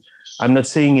presidency. I'm not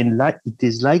saying it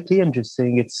is likely, I'm just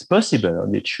saying it's possible,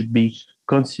 and it should be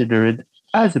considered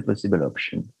as a possible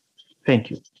option.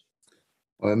 Thank you.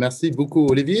 Merci beaucoup,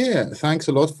 Olivier. Thanks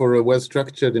a lot for a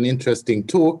well-structured and interesting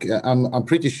talk. I'm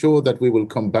pretty sure that we will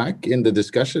come back in the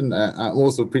discussion. I'm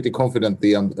also pretty confident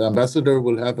the ambassador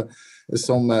will have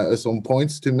some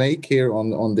points to make here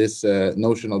on this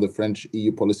notion of the French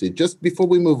EU policy. Just before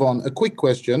we move on, a quick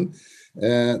question.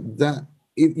 That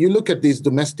if you look at these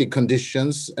domestic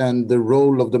conditions and the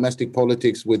role of domestic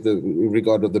politics with the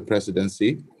regard of the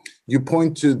presidency, you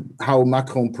point to how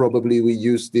Macron probably will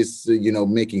use this,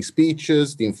 making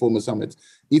speeches, the informal summits.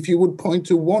 If you would point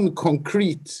to one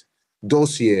concrete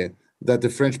dossier that the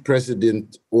French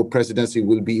president or presidency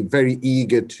will be very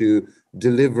eager to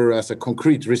deliver as a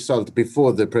concrete result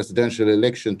before the presidential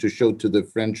election to show to the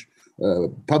French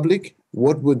public,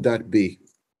 what would that be?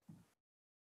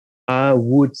 I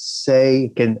would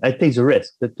say, I take the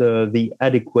risk that the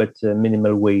adequate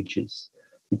minimal wages,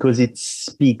 because it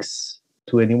speaks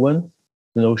to anyone,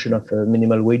 the notion of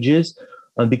minimal wages,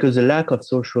 and because the lack of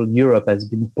social Europe has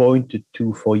been pointed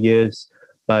to for years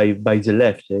by the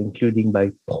left, including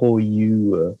by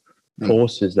pro-EU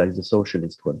forces like the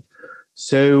socialist one.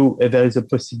 So there is a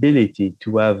possibility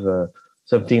to have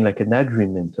something like an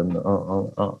agreement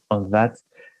on that.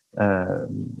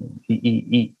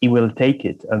 He will take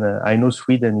it, and I know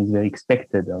Sweden is very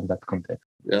expected on that context.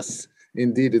 Yes,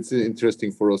 indeed, it's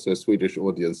interesting for us, a Swedish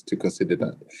audience, to consider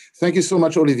that. Thank you so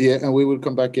much, Olivier, and we will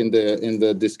come back in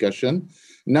the discussion.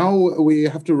 Now we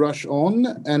have to rush on,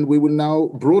 and we will now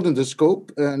broaden the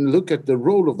scope and look at the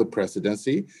role of the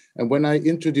presidency. And when I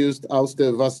introduced Auste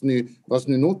Vasnunite,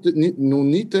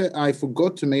 I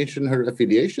forgot to mention her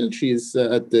affiliation. She is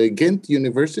at the Ghent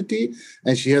University,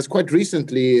 and she has quite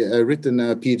recently written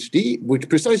a PhD, which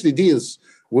precisely deals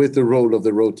with the role of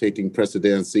the rotating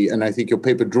presidency. And I think your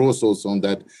paper draws also on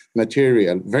that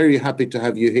material. Very happy to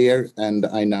have you here, and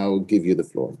I now give you the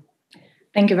floor.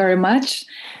 Thank you very much.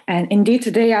 And indeed,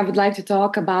 today I would like to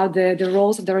talk about the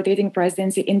roles of the rotating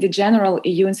presidency in the general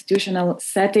EU institutional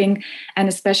setting, and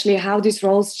especially how these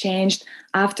roles changed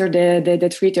after the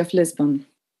Treaty of Lisbon.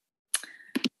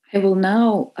 I will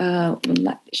now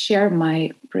share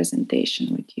my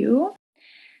presentation with you.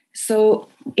 So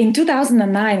in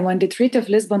 2009, when the Treaty of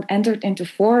Lisbon entered into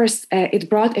force, it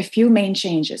brought a few main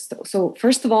changes. So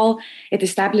first of all, it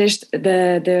established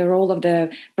the role of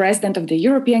the President of the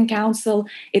European Council.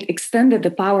 It extended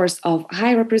the powers of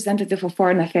High Representative for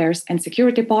Foreign Affairs and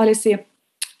Security Policy.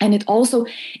 And it also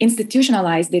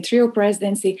institutionalized the Trio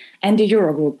Presidency and the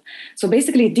Eurogroup. So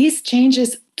basically, these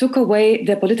changes took away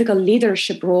the political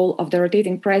leadership role of the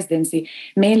rotating presidency,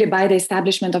 mainly by the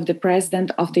establishment of the President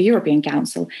of the European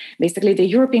Council. Basically, the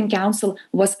European Council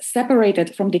was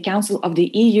separated from the Council of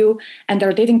the EU, and the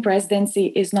rotating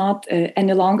presidency is not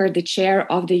any longer the chair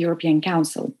of the European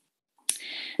Council.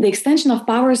 The extension of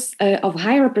powers of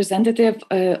High Representative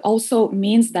also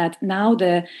means that now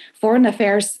the Foreign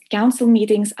Affairs Council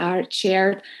meetings are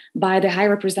chaired by the High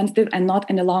Representative and not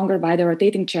any longer by the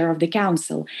rotating chair of the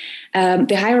Council.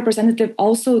 The High Representative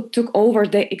also took over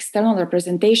the external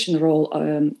representation role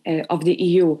of the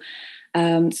EU.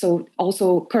 So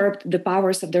also curbed the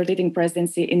powers of the rotating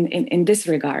presidency in this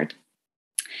regard.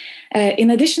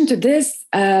 In addition to this,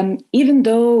 even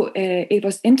though it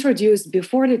was introduced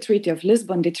before the Treaty of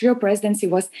Lisbon, the Trio Presidency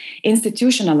was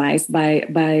institutionalized by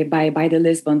the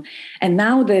Lisbon. And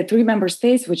now the three member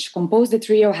states which compose the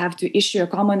Trio have to issue a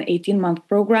common 18-month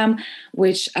program,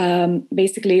 which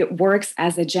basically works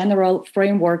as a general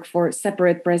framework for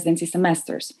separate presidency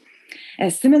semesters.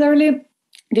 Similarly,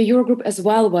 the Eurogroup as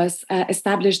well was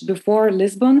established before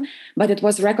Lisbon, but it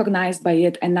was recognized by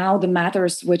it. And now the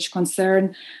matters which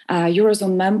concern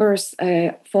Eurozone members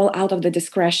fall out of the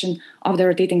discretion of the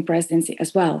rotating presidency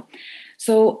as well.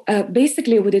 So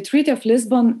basically, with the Treaty of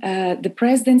Lisbon, the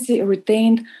presidency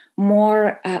retained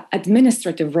more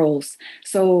administrative roles.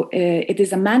 So it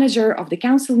is a manager of the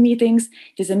council meetings,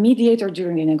 it is a mediator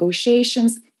during the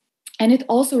negotiations, and it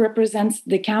also represents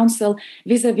the Council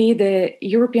vis-à-vis the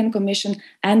European Commission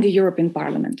and the European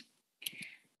Parliament.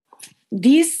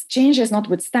 These changes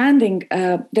notwithstanding,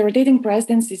 the rotating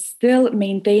presidency still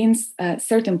maintains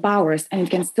certain powers and it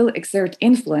can still exert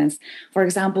influence, for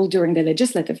example, during the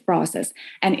legislative process,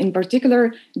 and in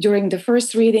particular during the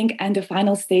first reading and the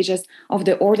final stages of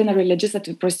the ordinary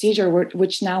legislative procedure,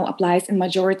 which now applies in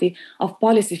majority of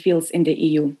policy fields in the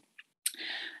EU.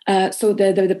 So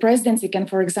the presidency can,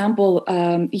 for example,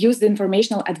 use the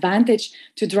informational advantage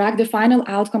to drag the final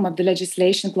outcome of the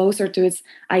legislation closer to its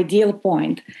ideal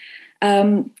point.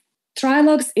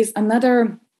 Trilogues is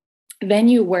another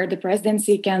venue where the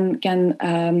presidency can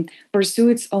pursue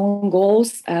its own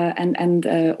goals and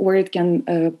where it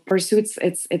can pursue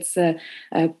its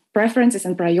preferences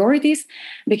and priorities,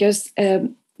 because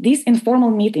these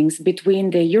informal meetings between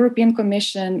the European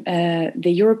Commission, the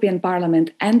European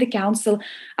Parliament, and the Council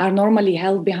are normally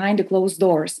held behind the closed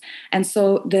doors. And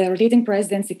so the rotating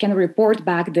presidency can report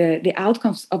back the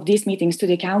outcomes of these meetings to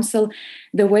the Council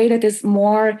the way that is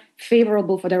more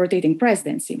favorable for the rotating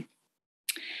presidency.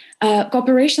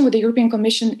 Cooperation with the European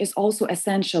Commission is also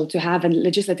essential to have a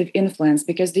legislative influence,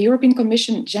 because the European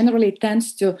Commission generally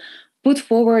tends to put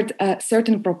forward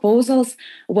certain proposals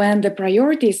when the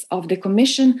priorities of the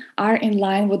Commission are in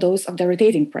line with those of the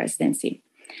rotating presidency.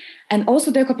 And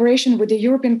also the cooperation with the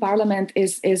European Parliament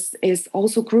is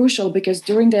also crucial, because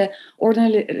during the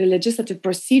ordinary legislative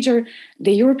procedure,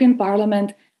 the European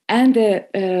Parliament and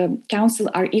the Council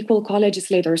are equal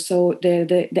co-legislators, so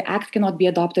the act cannot be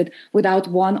adopted without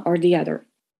one or the other.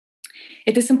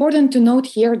 It is important to note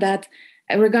here that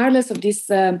regardless of this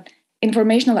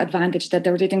informational advantage that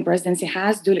the rotating presidency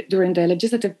has during the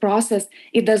legislative process,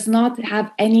 it does not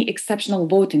have any exceptional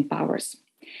voting powers.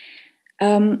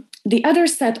 The other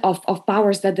set of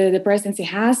powers that the presidency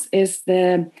has is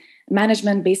the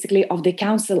management, basically, of the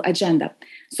Council agenda.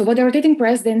 So what the rotating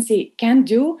presidency can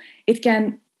do, it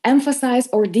can emphasize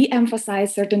or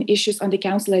de-emphasize certain issues on the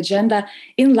Council agenda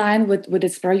in line with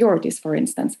its priorities, for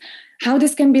instance. How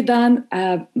this can be done?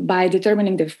 By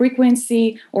determining the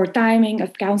frequency or timing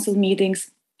of Council meetings,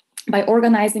 by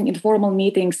organizing informal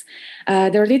meetings.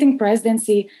 The rotating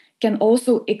presidency can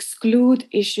also exclude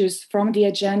issues from the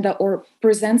agenda or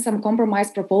present some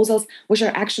compromise proposals which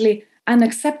are actually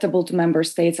unacceptable to member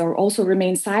states, or also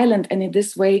remain silent, and in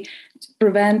this way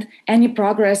prevent any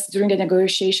progress during the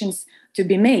negotiations to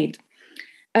be made.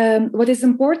 What is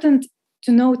important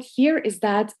to note here is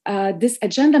that this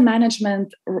agenda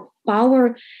management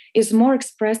power is more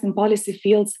expressed in policy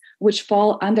fields which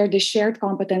fall under the shared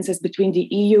competences between the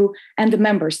EU and the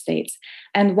member states.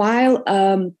 And while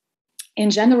in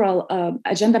general,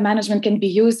 agenda management can be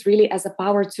used really as a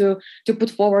power to put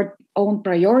forward own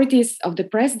priorities of the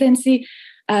presidency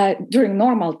during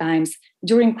normal times.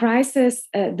 During crisis,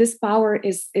 this power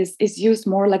is used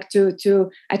more like to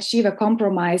achieve a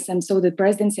compromise, and so the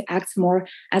presidency acts more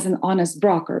as an honest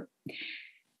broker.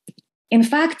 In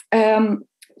fact,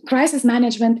 crisis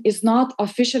management is not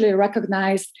officially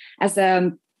recognized as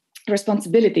a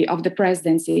responsibility of the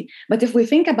presidency. But if we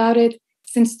think about it,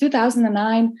 since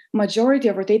 2009, majority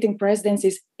of rotating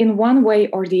presidencies, in one way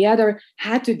or the other,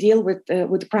 had to deal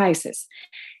with crisis.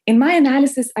 In my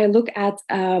analysis, I look at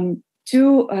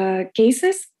two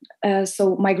cases.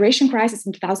 So migration crisis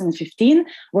in 2015,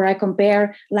 where I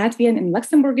compare Latvian and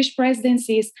Luxembourgish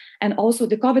presidencies, and also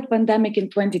the COVID pandemic in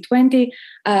 2020,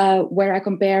 where I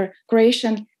compare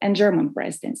Croatian and German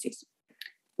presidencies.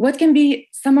 What can be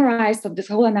summarized of this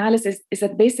whole analysis is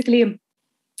that basically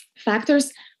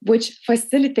factors which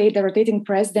facilitate the rotating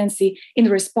presidency in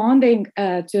responding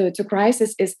to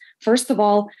crisis is, first of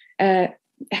all,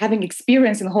 having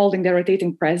experience in holding the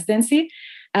rotating presidency,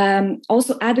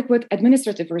 also adequate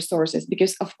administrative resources,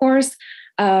 because, of course,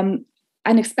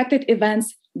 unexpected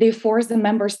events, they force the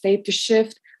member state to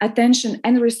shift attention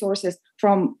and resources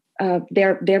from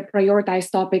their prioritized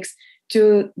topics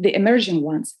to the emerging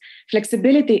ones.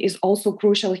 Flexibility is also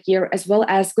crucial here, as well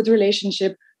as good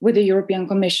relationship with the European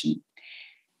Commission.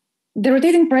 The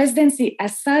rotating presidency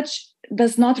as such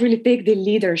does not really take the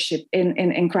leadership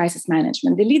in crisis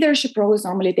management. The leadership role is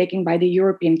normally taken by the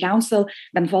European Council,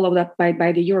 then followed up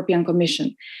by the European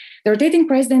Commission. The rotating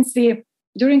presidency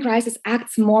during crisis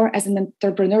acts more as an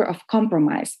entrepreneur of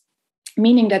compromise,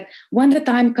 meaning that when the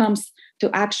time comes to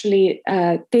actually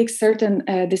take certain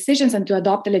decisions and to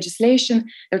adopt the legislation,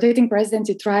 the rotating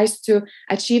presidency tries to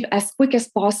achieve as quick as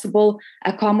possible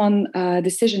a common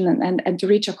decision and to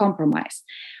reach a compromise.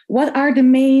 What are the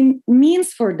main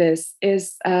means for this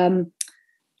is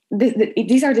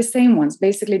these are the same ones,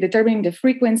 basically determining the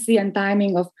frequency and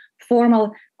timing of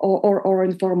formal or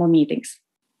informal meetings.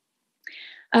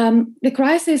 The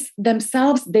crises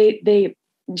themselves, they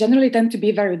generally tend to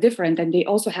be very different, and they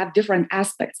also have different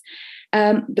aspects.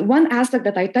 The one aspect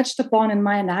that I touched upon in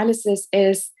my analysis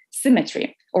is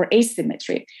symmetry or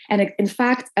asymmetry. And in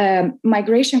fact,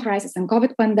 migration crisis and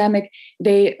COVID pandemic,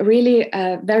 they really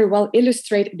very well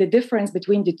illustrate the difference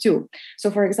between the two.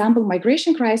 So for example,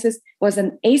 migration crisis was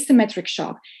an asymmetric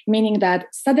shock, meaning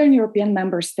that Southern European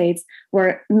member states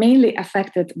were mainly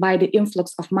affected by the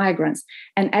influx of migrants.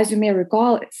 And as you may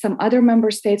recall, some other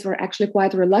member states were actually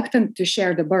quite reluctant to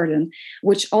share the burden,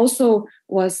 which also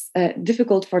was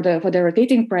difficult for the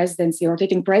rotating presidency or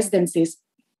rotating presidencies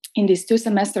in these 2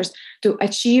 semesters to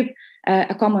achieve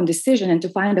a common decision and to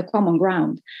find a common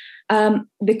ground. The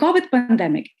COVID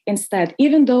pandemic, instead,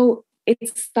 even though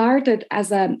it started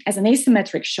as an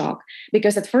asymmetric shock,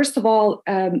 because it first of all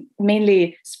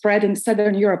mainly spread in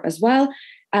Southern Europe as well,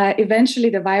 eventually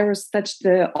the virus touched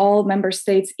all member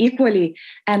states equally,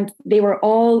 and they were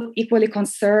all equally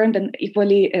concerned and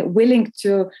equally willing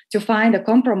to find a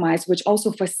compromise, which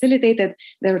also facilitated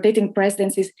the rotating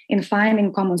presidencies in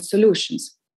finding common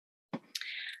solutions.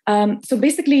 So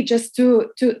basically, just to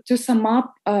sum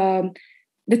up,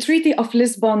 the Treaty of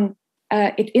Lisbon,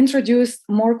 it introduced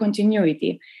more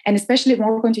continuity, and especially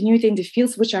more continuity in the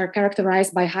fields which are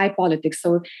characterized by high politics,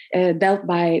 so dealt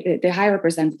by the high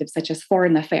representatives, such as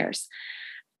foreign affairs.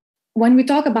 When we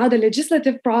talk about the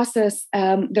legislative process,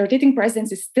 the rotating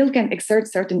presidency still can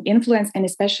exert certain influence, and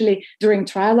especially during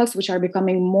trilogues, which are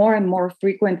becoming more and more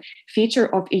frequent feature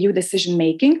of EU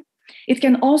decision-making. It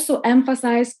can also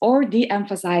emphasize or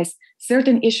de-emphasize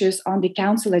certain issues on the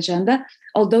Council agenda,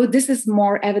 although this is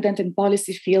more evident in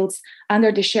policy fields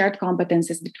under the shared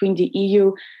competences between the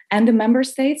EU and the member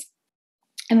states.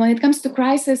 And when it comes to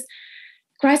crisis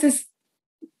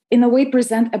in a way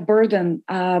present a burden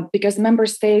because member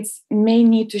states may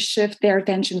need to shift their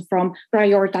attention from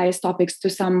prioritized topics to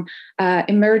some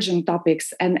emerging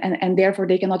topics, and therefore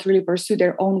they cannot really pursue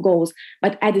their own goals.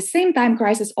 But at the same time,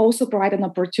 crisis also provide an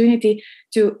opportunity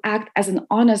to act as an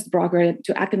honest broker,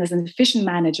 to act as an efficient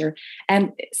manager.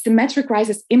 And symmetric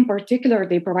crisis in particular,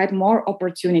 they provide more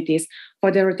opportunities for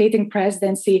the rotating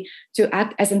presidency to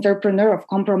act as entrepreneur of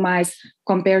compromise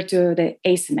compared to the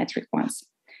asymmetric ones.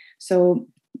 So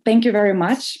thank you very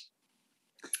much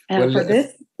for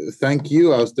this. Thank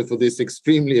you, Auster, for this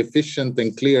extremely efficient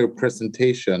and clear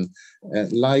presentation.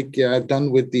 Like I've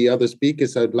done with the other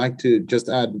speakers, I'd like to just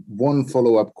add one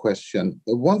follow-up question.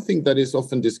 One thing that is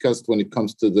often discussed when it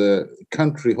comes to the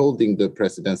country holding the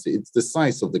presidency, it's the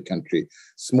size of the country,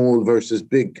 small versus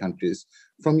big countries.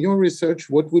 From your research,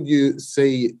 what would you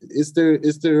say, is there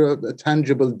a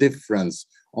tangible difference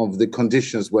of the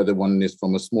conditions, whether one is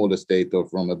from a smaller state or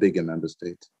from a bigger member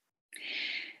state?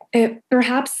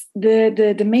 Perhaps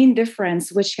the main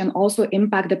difference, which can also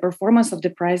impact the performance of the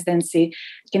presidency,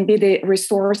 can be the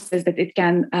resources that it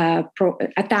can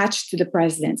attach to the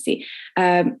presidency.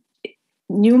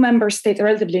 New member states,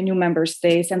 relatively new member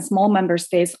states, and small member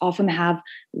states often have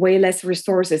way less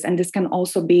resources, and this can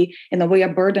also be in a way a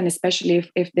burden, especially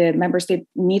if the member state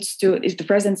if the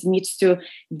presidency needs to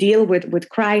deal with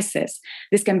crisis.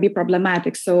 This can be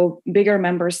problematic. So bigger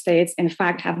member states, in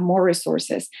fact, have more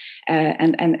resources,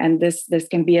 and this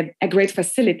can be a great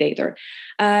facilitator.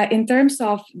 In terms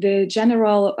of the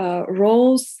general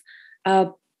roles,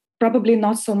 probably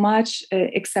not so much,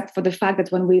 except for the fact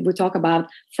that when we talk about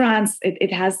France,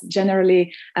 it has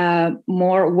generally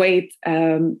more weight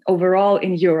overall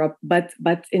in Europe. But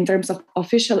in terms of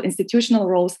official institutional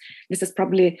roles, this is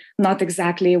probably not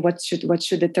exactly what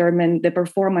should determine the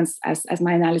performance. As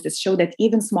my analysis show, that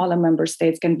even smaller member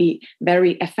states can be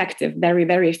very effective, very,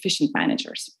 very efficient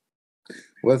managers.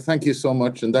 Well, thank you so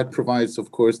much. And that provides,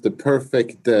 of course, the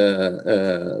perfect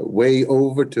way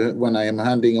over to when I am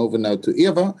handing over now to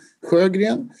Eva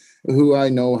Sjögren, who I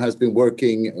know has been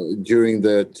working during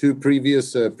the two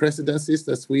previous presidencies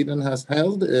that Sweden has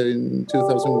held in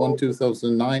 2001,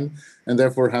 2009, and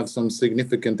therefore have some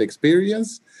significant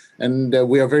experience. And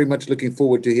we are very much looking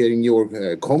forward to hearing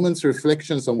your comments,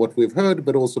 reflections on what we've heard,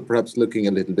 but also perhaps looking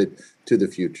a little bit to the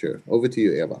future. Over to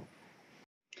you, Eva.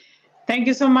 Thank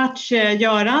you so much,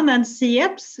 Göran and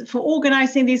CEPS, for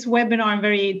organizing this webinar, a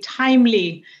very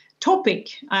timely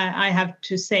topic, I have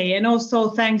to say. And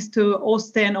also thanks to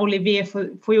Auster and Olivier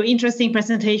for your interesting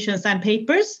presentations and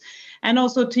papers, and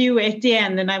also to you at the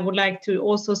end. And I would like to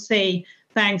also say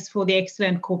thanks for the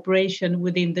excellent cooperation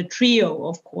within the trio,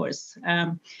 of course.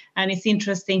 And it's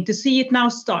interesting to see it now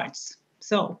starts.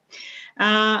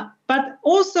 But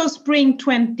also spring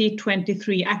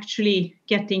 2023 actually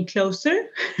getting closer.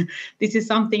 This is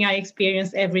something I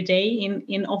experience every day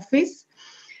in office.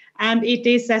 And it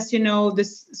is, as you know,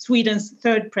 Sweden's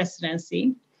third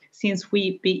presidency since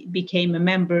we became a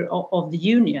member of the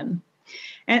Union.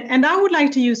 And I would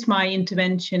like to use my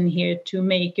intervention here to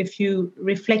make a few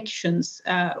reflections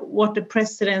what the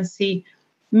presidency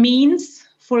means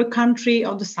for a country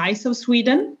of the size of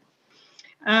Sweden.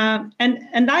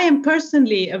 And I am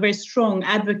personally a very strong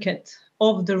advocate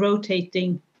of the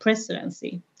rotating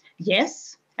presidency.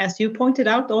 Yes, as you pointed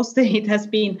out, Auster, it has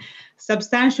been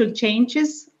substantial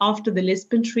changes after the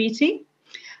Lisbon Treaty.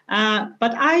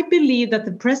 But I believe that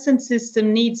the present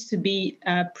system needs to be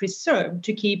preserved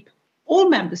to keep all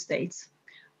member states,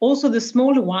 also the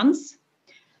smaller ones,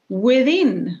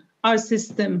 within our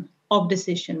system of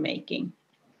decision making.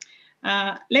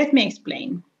 Let me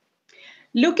explain.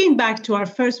 Looking back to our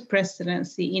first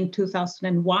presidency in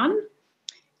 2001,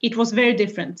 it was very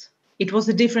different. It was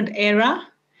a different era.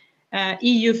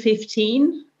 EU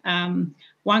 15,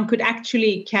 one could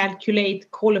actually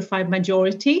calculate qualified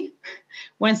majority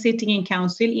when sitting in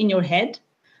council in your head.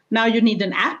 Now you need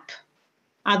an app,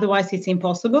 otherwise it's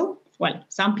impossible. Well,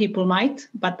 some people might,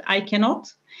 but I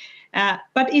cannot.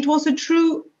 But it was a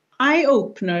true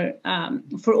eye-opener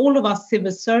for all of us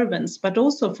civil servants, but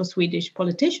also for Swedish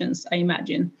politicians, I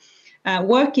imagine,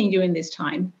 working during this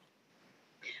time.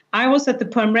 I was at the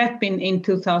Perm Rep in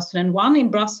 2001 in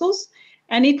Brussels,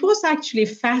 and it was actually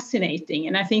fascinating.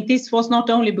 And I think this was not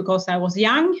only because I was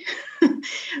young,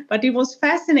 but it was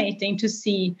fascinating to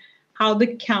see how the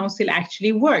council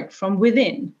actually worked from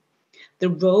within. The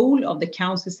role of the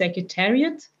council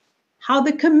secretariat, how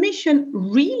the commission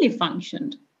really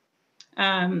functioned,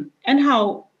 and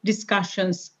how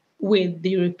discussions with the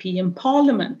European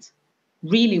Parliament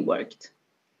really worked.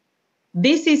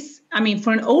 This is, I mean,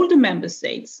 for an older member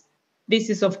states, this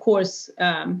is of course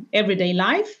everyday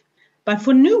life, but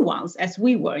for new ones, as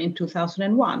we were in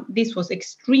 2001, this was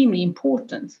extremely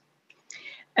important.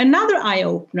 Another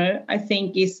eye-opener, I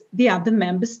think, is the other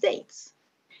member states.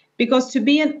 Because to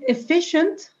be an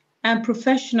efficient and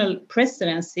professional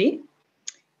presidency,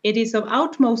 it is of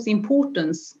utmost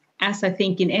importance, as I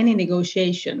think in any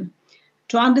negotiation,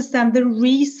 to understand the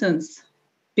reasons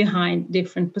behind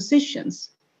different positions.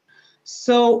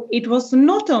 So it was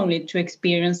not only to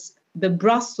experience the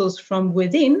Brussels from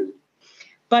within,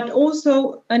 but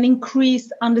also an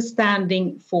increased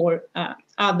understanding for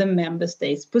other member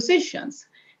states' positions.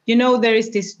 You know, there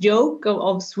is this joke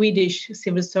of Swedish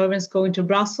civil servants going to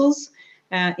Brussels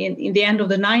in the end of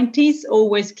the 90s,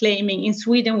 always claiming in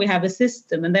Sweden we have a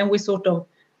system, and then we sort of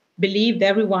believed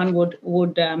everyone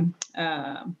would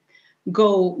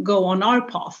go on our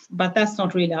path, but that's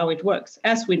not really how it works,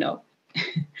 as we know.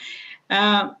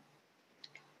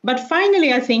 But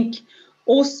finally, I think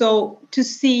also to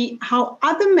see how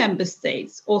other member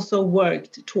states also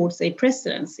worked towards a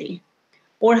presidency,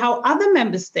 or how other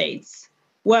member states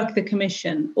work the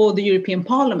Commission or the European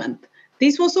Parliament.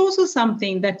 This was also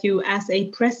something that you as a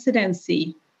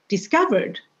presidency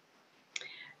discovered.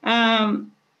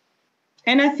 And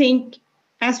I think,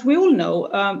 as we all know,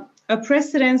 a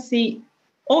presidency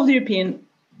of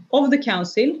the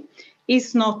Council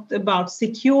is not about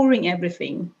securing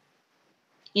everything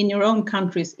in your own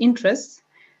country's interests.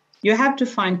 You have to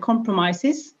find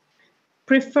compromises,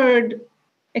 preferred,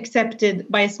 accepted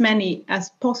by as many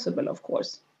as possible, of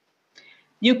course.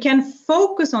 You can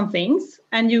focus on things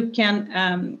and you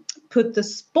can put the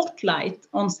spotlight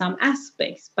on some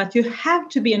aspects, but you have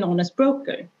to be an honest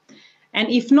broker. And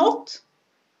if not,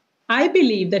 I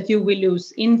believe that you will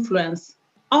lose influence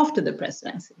after the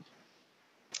presidency.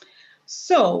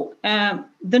 So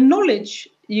the knowledge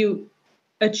you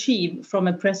achieve from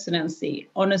a presidency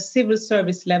on a civil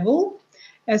service level,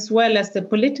 as well as the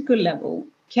political level,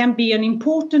 can be an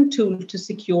important tool to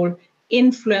secure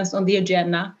influence on the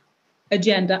agenda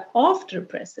after a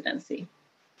presidency.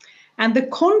 And the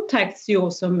contacts you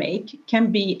also make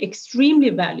can be extremely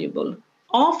valuable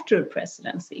after a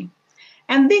presidency.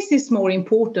 And this is more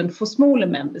important for smaller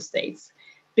member states,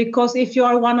 because if you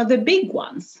are one of the big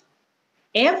ones,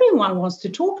 everyone wants to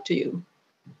talk to you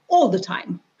all the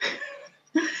time.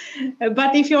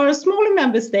 But if you're a smaller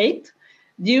member state,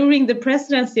 during the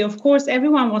presidency, of course,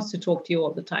 everyone wants to talk to you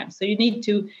all the time. So you need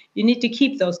to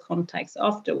keep those contacts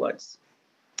afterwards.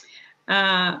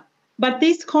 But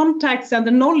these contacts and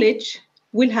the knowledge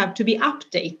will have to be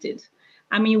updated.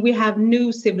 I mean, we have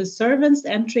new civil servants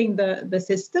entering the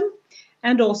system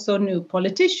and also new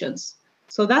politicians.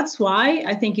 So that's why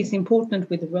I think it's important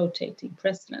with the rotating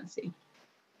presidency.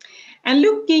 And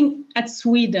looking at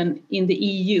Sweden in the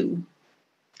EU,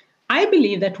 I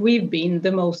believe that we've been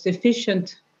the most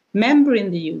efficient member in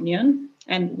the Union,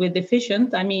 and with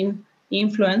efficient, I mean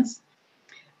influence,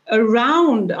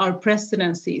 around our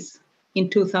presidencies in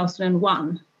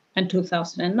 2001 and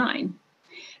 2009.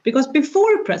 Because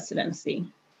before a presidency,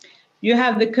 you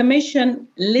have the Commission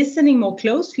listening more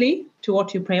closely to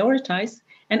what you prioritize,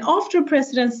 and after a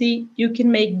presidency, you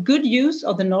can make good use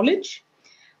of the knowledge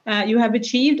you have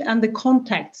achieved and the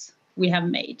contacts we have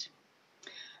made.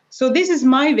 So this is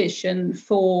my vision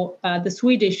for the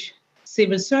Swedish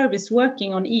civil service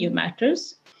working on EU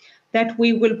matters, that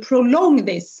we will prolong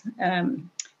this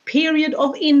period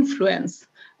of influence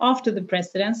after the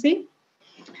presidency.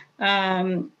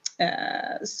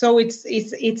 So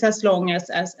it's as long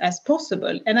as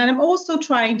possible. And I'm also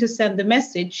trying to send the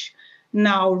message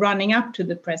now running up to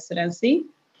the presidency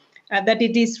that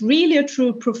it is really a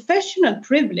true professional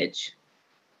privilege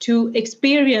to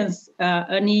experience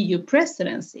an EU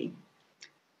presidency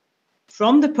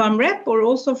from the Perm Rep or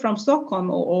also from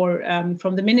Stockholm or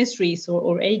from the ministries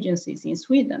or agencies in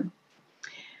Sweden.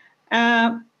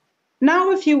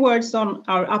 Now a few words on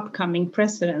our upcoming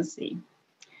presidency.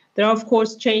 There are, of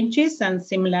course, changes and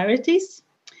similarities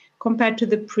compared to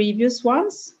the previous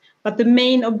ones, but the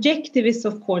main objective is,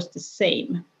 of course, the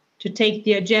same: to take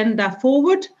the agenda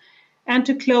forward and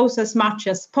to close as much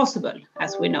as possible,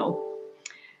 as we know.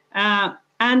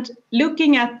 And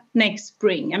looking at next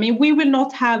spring, I mean, we will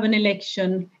not have an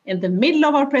election in the middle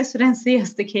of our presidency,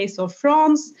 as the case of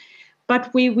France,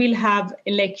 but we will have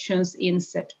elections in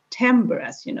September,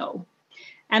 as you know.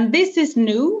 And this is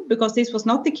new because this was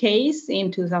not the case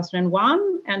in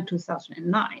 2001 and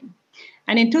 2009.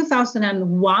 And in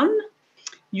 2001,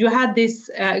 you had this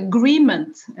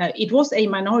agreement. It was a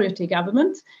minority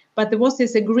government, but there was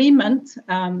this agreement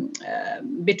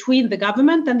between the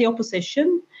government and the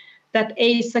opposition that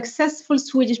a successful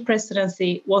Swedish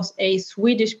presidency was a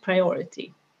Swedish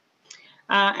priority.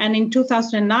 And in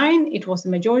 2009, it was a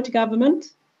majority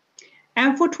government.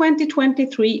 And for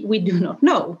 2023, we do not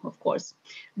know, of course.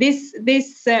 This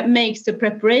makes the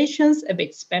preparations a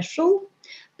bit special.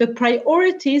 The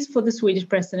priorities for the Swedish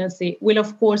presidency will,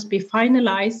 of course, be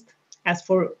finalized, as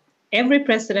for every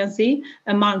presidency,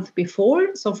 a month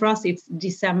before. So for us, it's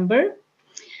December.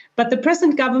 But the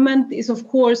present government is, of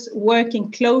course, working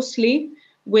closely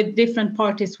with different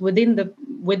parties within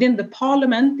the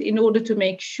parliament in order to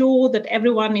make sure that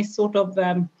everyone is sort of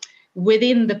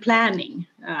within the planning.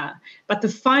 But the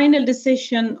final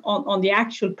decision on the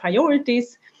actual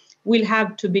priorities will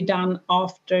have to be done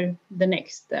after the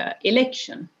next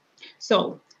election.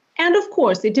 So, and of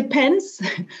course, it depends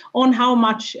on how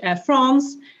much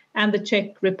France and the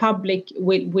Czech Republic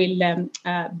will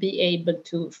be able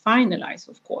to finalize,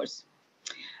 of course.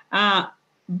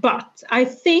 But I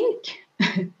think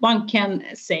one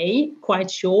can say quite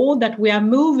sure that we are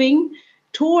moving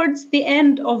towards the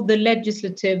end of the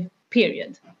legislative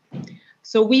period.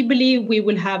 So we believe we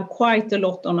will have quite a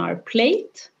lot on our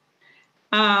plate.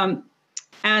 And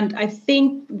I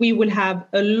think we will have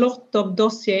a lot of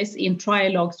dossiers in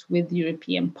trialogues with the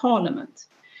European Parliament.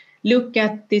 Look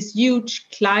at this huge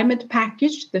climate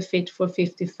package, the Fit for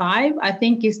 55. I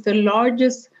think is the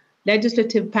largest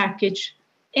legislative package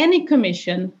any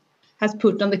commission has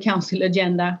put on the Council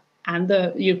agenda and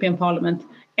the European Parliament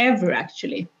ever,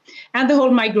 actually. And the whole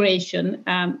migration,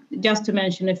 just to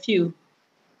mention a few.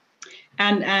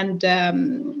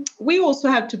 And we also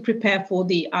have to prepare for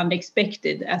the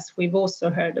unexpected, as we've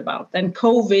also heard about. And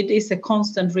COVID is a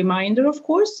constant reminder, of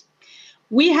course.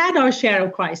 We had our share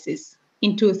of crisis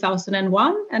in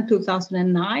 2001 and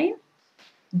 2009.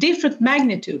 Different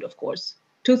magnitude, of course.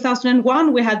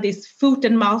 2001, we had this foot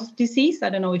and mouth disease. I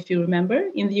don't know if you remember,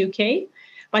 in the UK.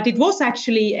 But it was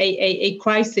actually a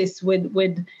crisis with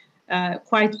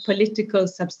quite political,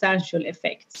 substantial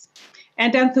effects.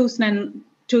 And then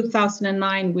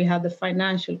 2009, we had the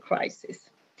financial crisis.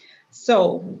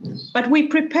 So, but we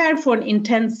prepared for an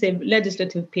intensive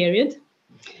legislative period.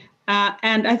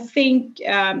 And I think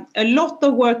a lot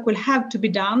of work will have to be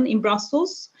done in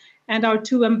Brussels. And our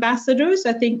two ambassadors,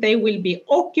 I think they will be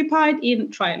occupied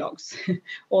in trilogues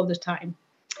all the time.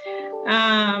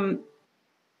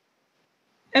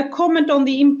 A comment on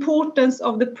the importance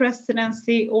of the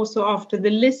presidency also after the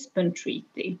Lisbon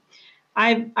Treaty.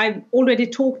 I've already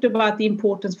talked about the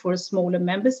importance for a smaller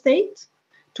member state,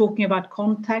 talking about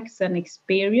contacts and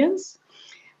experience.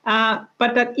 But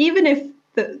that even if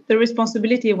the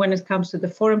responsibility when it comes to the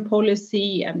foreign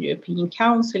policy and European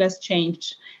Council has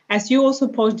changed, as you also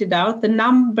pointed out, the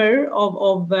number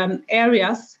of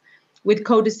areas with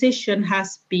co-decision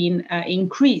has been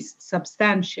increased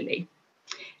substantially.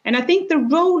 And I think the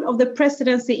role of the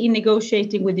presidency in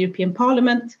negotiating with the European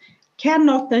Parliament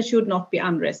cannot and should not be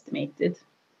underestimated.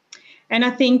 And I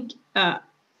think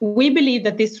we believe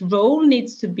that this role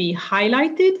needs to be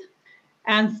highlighted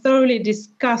and thoroughly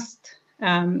discussed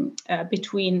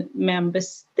between member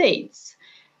states,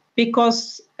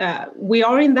 because we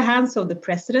are in the hands of the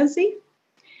presidency,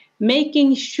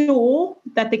 making sure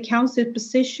that the Council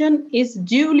position is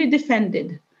duly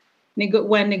defended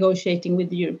when negotiating with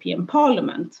the European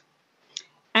Parliament.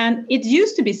 And it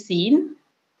used to be seen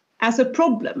as a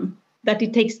problem that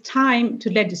it takes time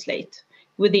to legislate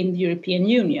within the European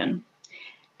Union.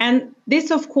 And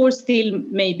this, of course, still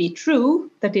may be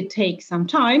true, that it takes some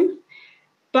time.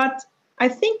 But I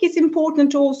think it's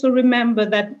important to also remember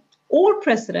that all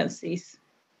presidencies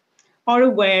are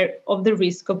aware of the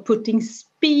risk of putting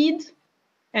speed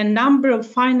and number of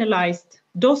finalized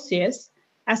dossiers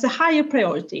as a higher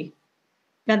priority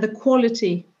than the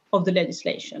quality of the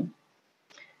legislation.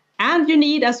 And you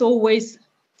need, as always,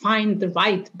 find the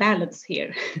right balance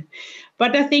here.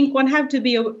 But I think one have to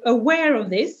be aware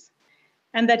of this,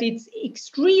 and that it's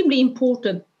extremely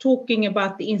important talking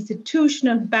about the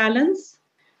institutional balance,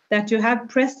 that you have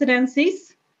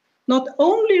presidencies not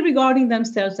only regarding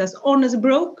themselves as honest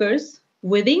brokers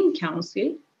within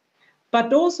Council,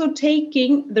 but also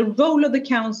taking the role of the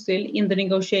Council in the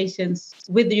negotiations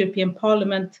with the European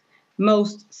Parliament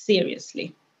most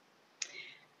seriously.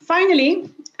 Finally,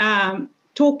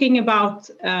 talking about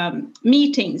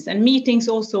meetings, and meetings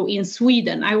also in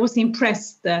Sweden. I was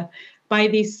impressed by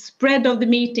the spread of the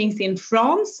meetings in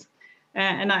France,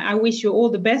 and I wish you all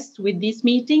the best with these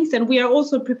meetings. And we are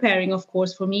also preparing, of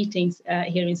course, for meetings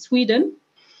here in Sweden.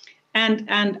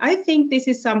 And I think this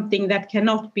is something that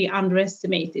cannot be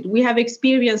underestimated. We have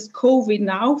experienced COVID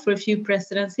now for a few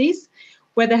presidencies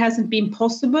where there hasn't been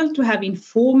possible to have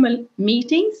informal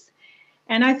meetings.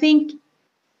 And I think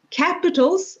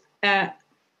capitals,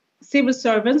 civil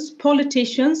servants,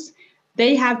 politicians,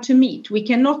 they have to meet. We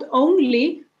cannot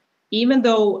only, even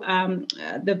though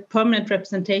the permanent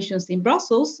representations in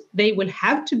Brussels, they will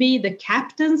have to be the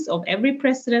captains of every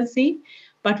presidency,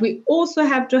 but we also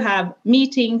have to have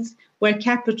meetings where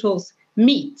capitals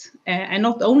meet, and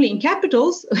not only in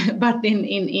capitals, but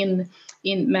in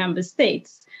member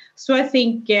states. So I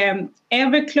think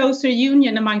ever closer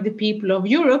union among the people of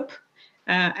Europe,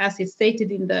 as it's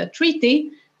stated in the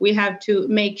treaty, we have to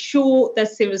make sure that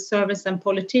civil servants and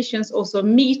politicians also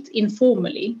meet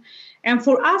informally. And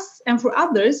for us and for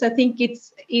others, I think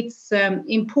it's an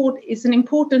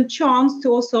important chance to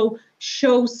also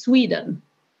show Sweden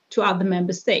to other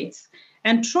member states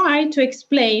and try to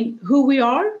explain who we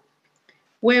are,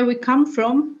 where we come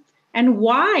from, and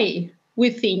why we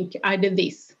think either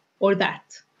this or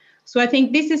that. So I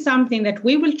think this is something that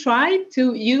we will try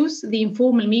to use the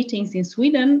informal meetings in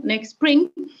Sweden next spring,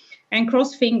 and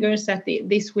cross fingers that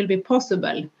this will be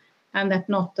possible and that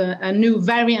not a new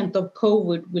variant of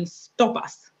COVID will stop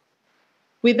us.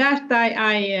 With that,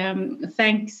 I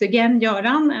thanks again,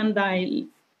 Göran, and I'm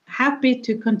happy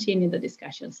to continue the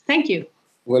discussions. Thank you.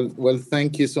 Well,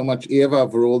 thank you so much, Eva,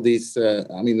 for all these,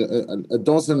 a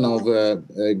dozen of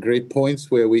great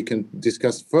points where we can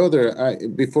discuss further.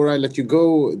 Before I let you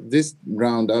go this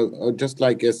round, I'd just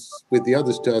like, as with the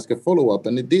others, to ask a follow-up,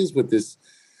 and it deals with this.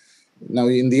 Now,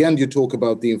 in the end, you talk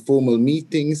about the informal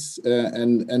meetings,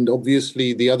 and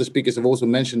obviously the other speakers have also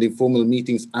mentioned informal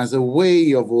meetings as a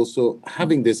way of also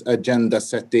having this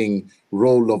agenda-setting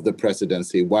role of the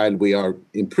presidency, while we are,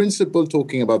 in principle,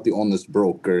 talking about the honest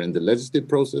broker in the legislative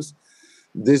process.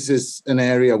 This is an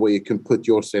area where you can put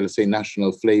your, say,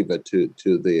 national flavor to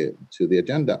the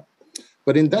agenda.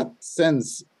 But in that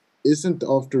sense, isn't,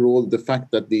 after all, the fact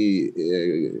that the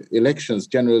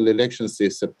general elections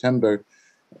this September,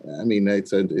 I mean,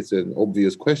 it's an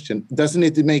obvious question. Doesn't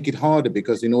it make it harder?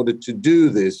 Because in order to do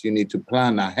this, you need to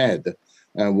plan ahead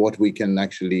what we can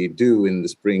actually do in the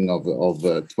spring of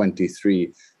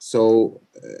 23. So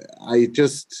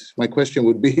my question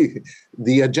would be,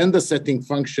 the agenda setting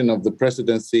function of the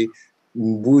presidency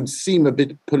would seem a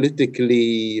bit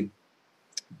politically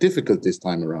difficult this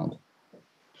time around.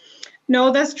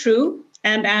 No, that's true.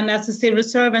 And as a civil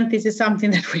servant, this is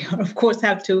something that we, of course,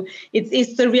 have to,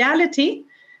 it's the reality.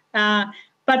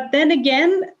 But then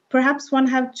again, perhaps one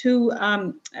have to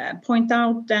point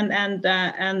out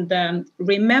and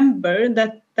remember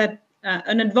that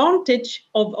an advantage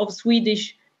of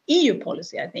Swedish EU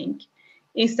policy, I think,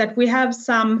 is that we have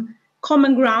some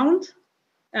common ground.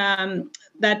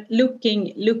 That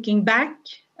looking back,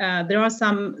 there are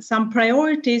some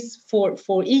priorities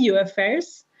for EU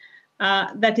affairs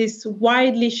that is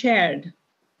widely shared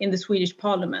in the Swedish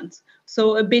Parliament.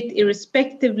 So a bit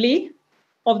irrespectively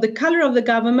of the color of the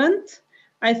government,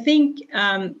 I think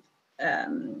an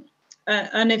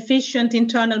efficient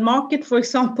internal market, for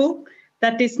example,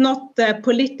 that is not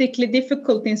politically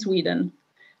difficult in Sweden,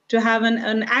 to have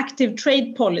an active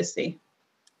trade policy.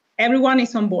 Everyone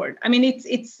is on board. I mean,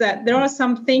 there are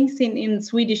some things in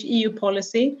Swedish EU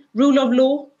policy, rule of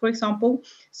law, for example.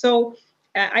 So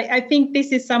I think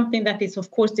this is something that is,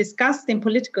 of course, discussed in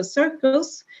political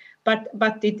circles, but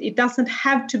it doesn't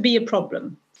have to be a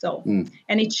problem. So,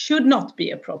 and it should not be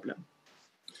a problem.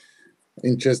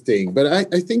 Interesting. But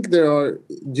I think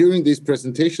during these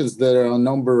presentations, there are a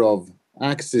number of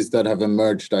axes that have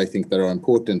emerged, I think, that are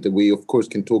important. And we, of course,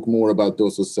 can talk more about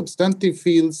those substantive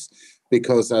fields,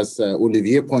 because as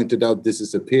Olivier pointed out, this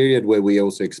is a period where we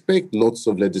also expect lots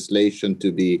of legislation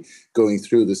to be going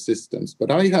through the systems. But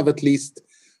I have at least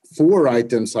 4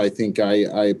 items I think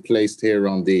I placed here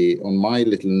on my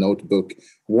little notebook.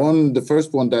 The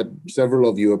first one that several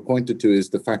of you have pointed to is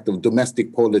the fact of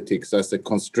domestic politics as a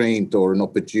constraint or an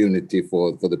opportunity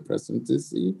for the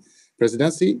presidency.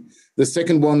 The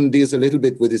second one deals a little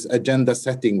bit with this agenda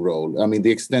setting role. I mean,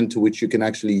 the extent to which you can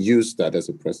actually use that as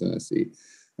a presidency.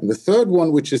 And the third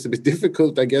one, which is a bit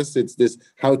difficult, I guess, it's this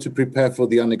how to prepare for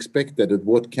the unexpected and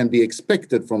what can be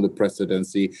expected from the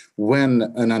presidency when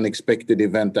an unexpected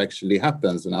event actually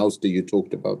happens. And Auster, you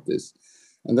talked about this.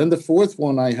 And then the fourth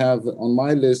one I have on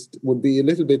my list would be a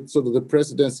little bit sort of the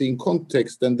presidency in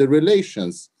context and the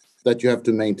relations that you have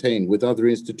to maintain with other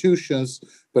institutions,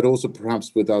 but also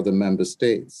perhaps with other member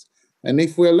states. And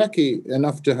if we're lucky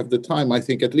enough to have the time, I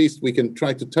think at least we can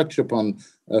try to touch upon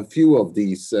a few of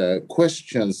these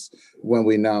questions when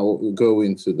we now go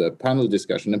into the panel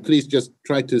discussion. And please just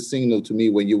try to signal to me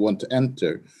when you want to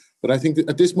enter. But I think that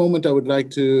at this moment, I would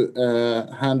like to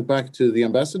hand back to the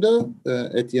ambassador,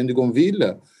 Etienne de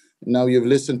Gonville. Now you've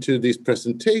listened to these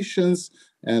presentations.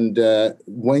 And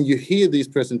when you hear these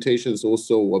presentations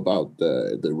also about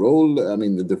the role, I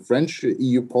mean, the French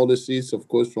EU policies, of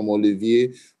course, from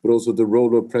Olivier, but also the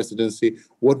role of presidency,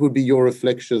 what would be your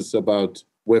reflections about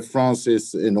where France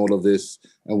is in all of this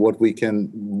and what we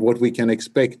can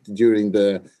expect during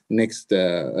the next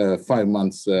 5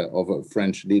 months of a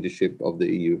French leadership of the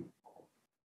EU?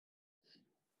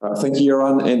 Thank you,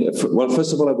 Joran. And well,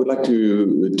 first of all, I would like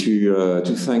to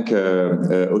thank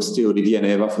Oste, Olivier, and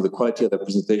Eva for the quality of their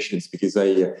presentations, because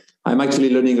I'm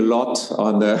actually learning a lot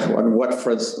on what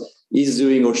France is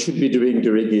doing or should be doing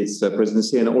during its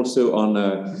presidency, and also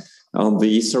on the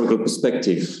historical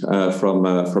perspective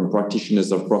from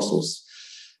practitioners of Brussels.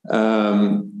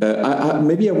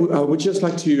 Maybe I would just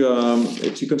like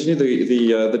to continue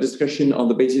the discussion on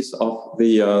the basis of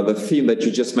the theme that you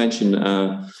just mentioned.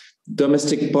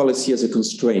 Domestic policy as a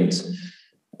constraint,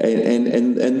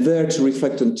 and there to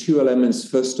reflect on two elements.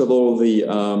 First of all, the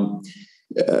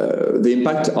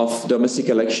impact of domestic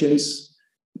elections,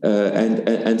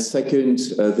 and second,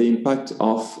 the impact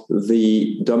of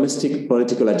the domestic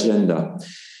political agenda.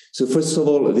 So, first of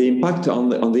all, the impact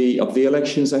of the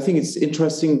elections. I think it's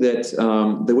interesting that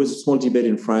there was a small debate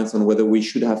in France on whether we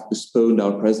should have postponed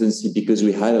our presidency because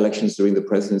we had elections during the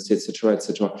presidency, etc.,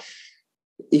 etc.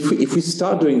 If we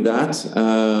start doing that,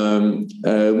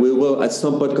 we will at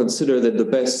some point consider that the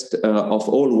best of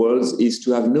all worlds is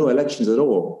to have no elections at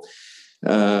all.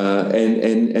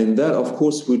 And that, of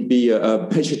course, would be a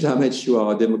major damage to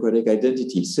our democratic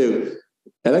identity. So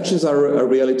elections are a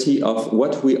reality of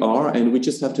what we are, and we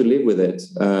just have to live with it,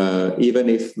 even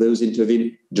if those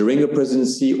intervene during a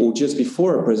presidency or just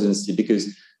before a presidency,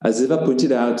 because as Eva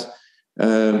pointed out,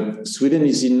 Sweden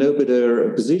is in no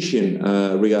better position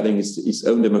regarding its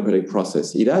own democratic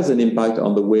process. It has an impact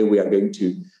on the way we are going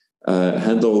to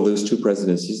handle those two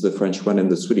presidencies, the French one and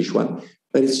the Swedish one.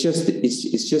 But it's just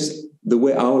the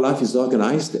way our life is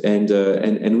organized, and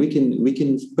we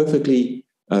can perfectly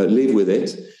live with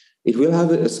it. It will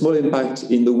have a small impact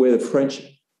in the way the French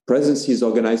presidency is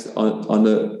organized in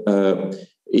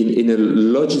a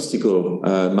logistical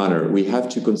manner. We have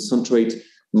to concentrate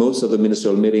most of the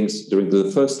ministerial meetings during the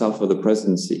first half of the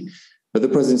presidency. But the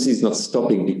presidency is not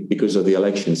stopping because of the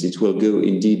elections. It will go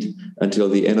indeed until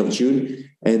the end of June.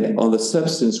 And on the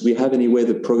substance, we have anyway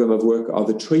the program of work of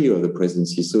the trio of the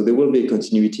presidency. So there will be a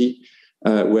continuity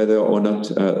whether or not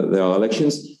there are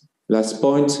elections. Last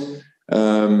point,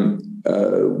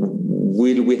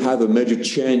 will we have a major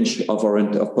change of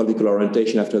political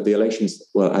orientation after the elections?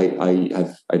 Well,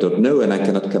 I don't know, and I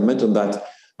cannot comment on that.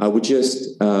 I would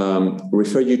just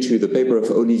refer you to the paper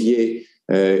of Olivier,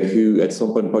 who at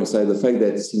some point points out the fact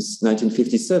that since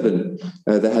 1957,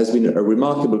 there has been a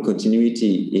remarkable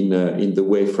continuity in the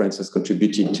way France has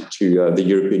contributed to the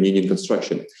European Union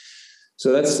construction.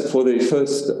 So that's for the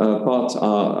first part,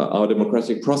 our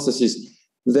democratic processes.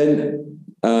 Then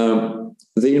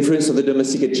the influence of the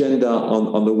domestic agenda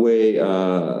on the way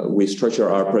we structure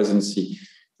our presidency.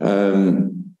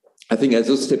 I think, as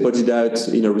Oste pointed out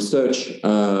in a research,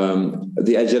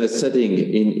 the agenda setting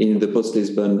in the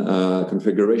post-Lisbon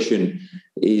configuration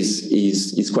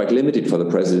is quite limited for the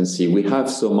presidency. We have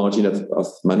some margin of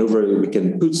maneuver. We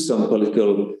can put some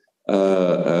political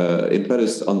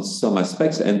impetus on some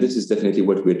aspects, and this is definitely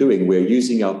what we're doing. We're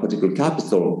using our political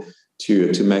capital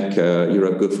to make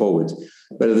Europe go forward.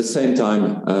 But at the same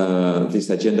time, this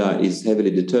agenda is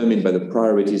heavily determined by the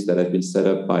priorities that have been set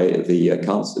up by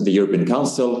the European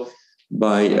Council,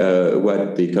 by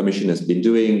what the Commission has been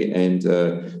doing, and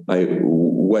by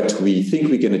what we think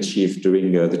we can achieve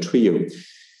during the trio.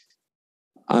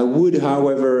 I would,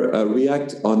 however,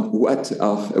 react on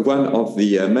one of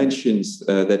the mentions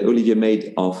that Olivier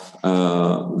made of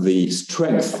the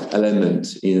strength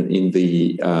element in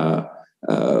the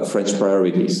French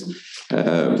priorities.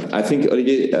 I think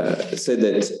Olivier said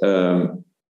that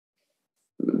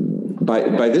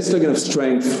by this slogan of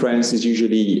strength, France is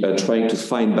usually trying to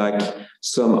find back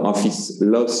some of its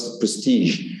lost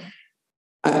prestige.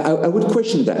 I would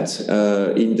question that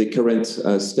in the current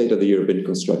state of the European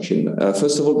construction.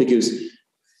 First of all, because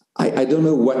I don't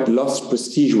know what lost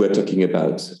prestige we're talking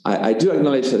about. I do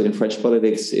acknowledge that in French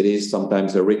politics, it is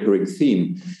sometimes a recurring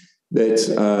theme. But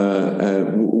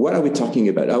what are we talking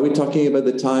about? Are we talking about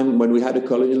the time when we had a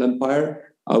colonial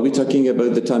empire? Are we talking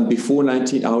about the time before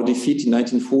our defeat in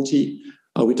 1940?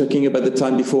 Are we talking about the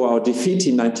time before our defeat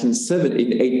in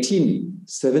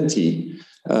 1870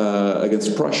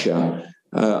 against Prussia?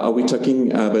 Are we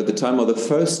talking about the time of the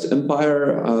First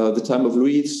Empire, the time of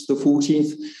Louis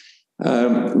XIV?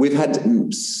 We've had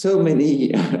so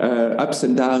many ups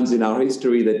and downs in our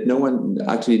history that no one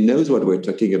actually knows what we're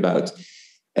talking about.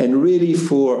 And really,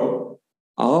 for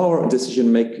our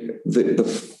the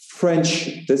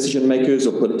French decision makers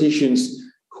or politicians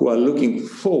who are looking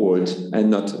forward and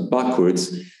not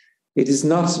backwards, it is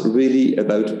not really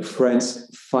about France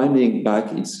finding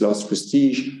back its lost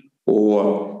prestige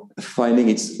or finding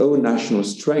its own national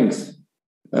strength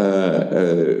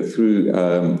through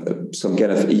some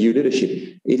kind of EU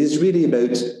leadership. It is really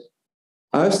about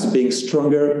us being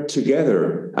stronger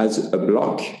together as a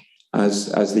bloc,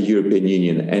 as the European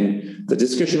Union. And the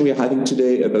discussion we are having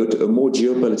today about a more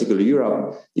geopolitical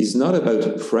Europe is not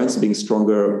about France being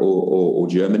stronger or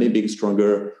Germany being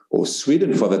stronger or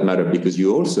Sweden for that matter, because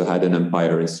you also had an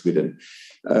empire in Sweden.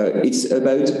 It's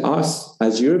about us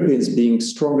as Europeans being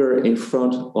stronger in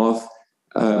front of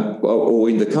or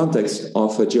in the context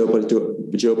of a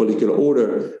geopolitical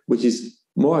order which is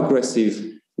more aggressive,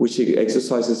 which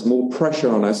exercises more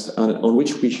pressure on us, on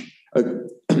which we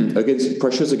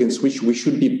against which we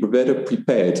should be better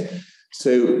prepared.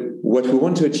 So what we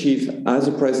want to achieve as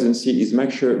a presidency is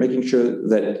making sure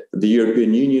that the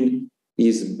European Union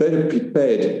is better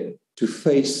prepared to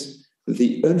face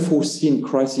the unforeseen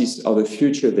crisis of the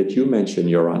future that you mentioned,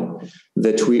 Joran,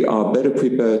 that we are better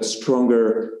prepared,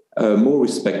 stronger, more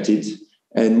respected,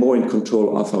 and more in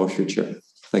control of our future.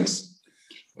 Thanks.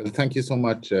 Well, thank you so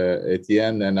much,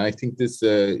 Etienne. And I think this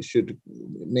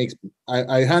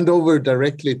I hand over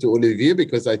directly to Olivier,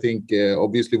 because I think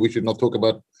obviously we should not talk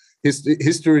about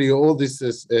history or all this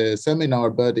seminar,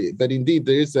 but indeed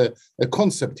there is a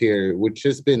concept here which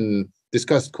has been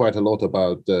discussed quite a lot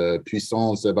about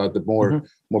puissance, about the more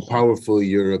powerful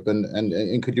Europe,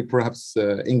 and could you perhaps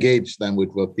engage then with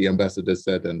what the ambassador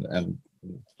said and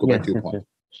go back to your point?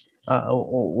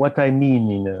 What I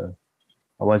mean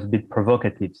I was a bit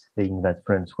provocative saying that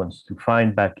France wants to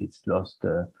find back its lost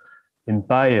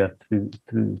empire through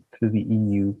the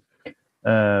EU.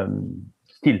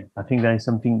 Still, I think there is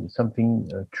something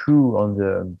true on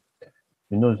the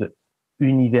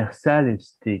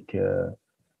universalistic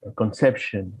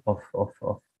conception of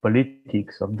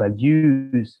politics, of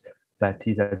values that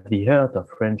is at the heart of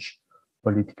French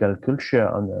political culture,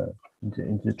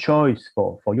 in the choice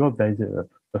for Europe. There is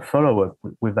a follow-up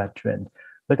with that trend.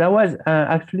 But I was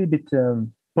actually a bit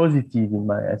positive in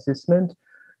my assessment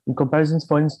in comparison,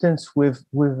 for instance, with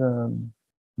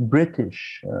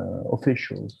British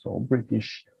officials or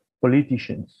British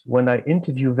politicians. When I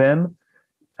interview them,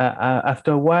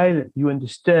 after a while, you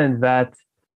understand that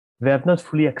they have not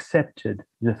fully accepted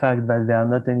the fact that they are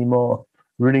not anymore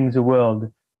ruling the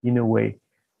world in a way.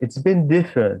 It's been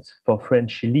different for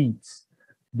French elites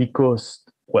because,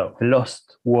 well, they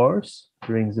lost wars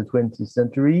during the 20th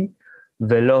century.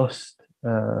 They lost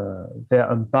their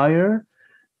empire,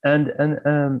 and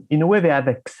in a way they have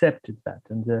accepted that.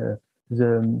 And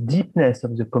the deepness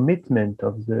of the commitment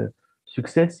of the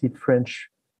successive French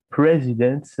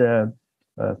presidents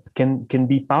can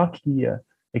be partly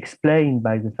explained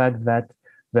by the fact that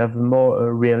they have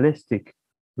more realistic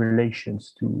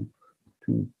relations to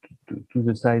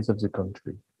the size of the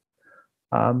country.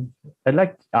 I'd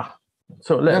like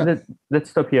let's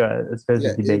stop here as far as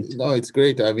the debate. No, it's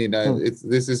great. I mean,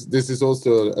 this is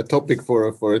also a topic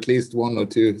for at least one or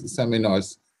two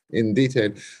seminars in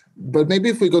detail. But maybe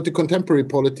if we go to contemporary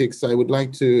politics, I would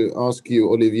like to ask you,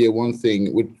 Olivier, one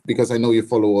thing, because I know you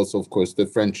follow also, of course, the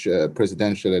French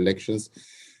presidential elections.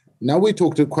 Now we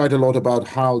talked quite a lot about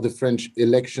how the French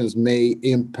elections may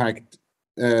impact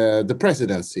the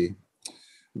presidency.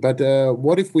 But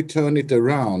what if we turn it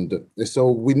around?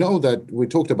 So we know that we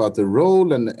talked about the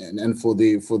role, and for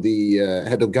the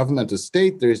head of government or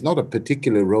state, there is not a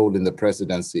particular role in the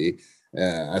presidency,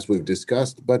 as we've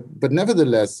discussed. But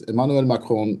nevertheless, Emmanuel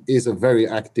Macron is a very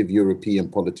active European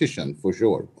politician, for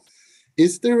sure.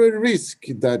 Is there a risk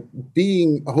that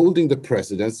holding the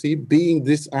presidency, being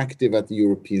this active at the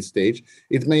European stage,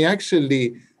 it may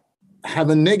actually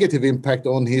have a negative impact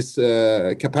on his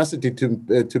capacity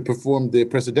to perform the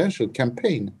presidential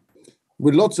campaign,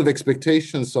 with lots of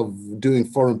expectations of doing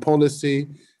foreign policy?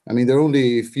 I mean, there are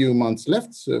only a few months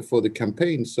left for the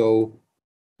campaign. So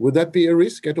would that be a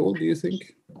risk at all, do you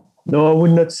think? No, I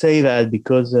would not say that,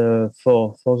 because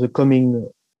for the coming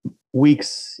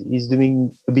weeks, he's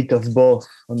doing a bit of both.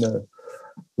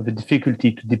 With the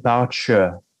difficulty to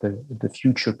departure the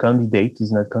future candidate,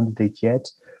 is not candidate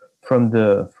yet, from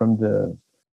the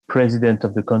president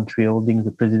of the country holding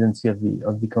the presidency of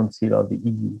the Council of the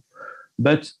EU.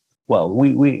 But well,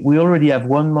 we already have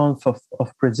 1 month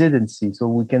of presidency, so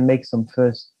we can make some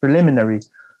first preliminary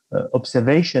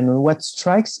observation. And what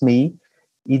strikes me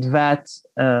is that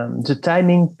the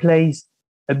timing plays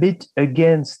a bit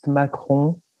against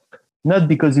Macron, not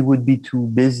because he would be too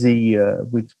busy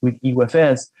with EU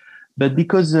affairs, but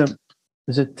because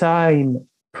the time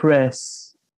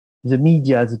press, the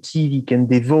media, the TV can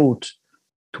devote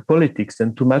to politics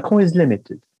and to Macron is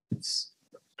limited. It's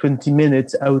 20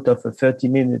 minutes out of a 30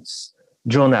 minutes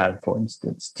journal, for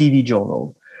instance, TV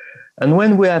journal. And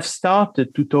when we have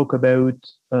started to talk about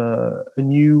a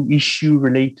new issue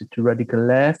related to radical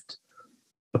left,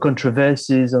 the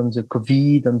controversies on the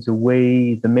COVID and the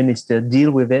way the minister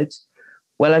deal with it,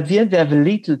 well, at the end, they have a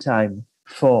little time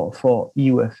for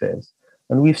EU affairs.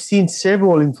 And we've seen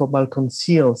several informal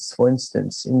councils, for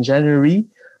instance, in January,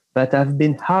 that have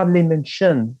been hardly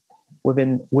mentioned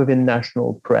within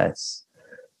national press.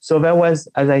 So there was,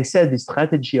 as I said, the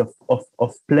strategy of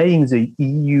playing the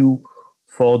EU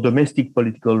for domestic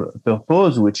political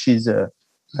purpose, which is,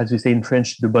 as we say in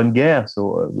French, de bonne guerre,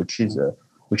 so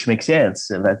which makes sense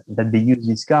that they use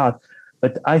this card.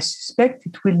 But I suspect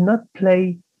it will not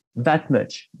play that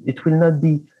much. It will not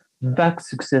be that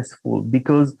successful,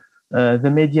 because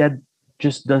the media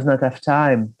just does not have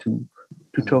time to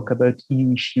talk about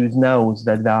EU issues now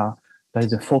that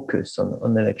is a focus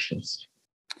on elections.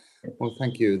 Well,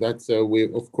 thank you. That's we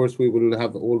will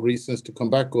have all reasons to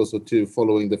come back also to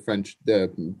following the French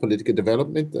political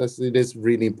development, as it is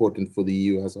really important for the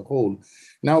EU as a whole.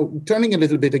 Now, turning a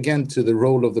little bit again to the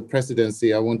role of the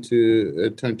presidency, I want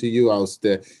to turn to you,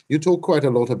 Auste. You talk quite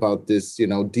a lot about this,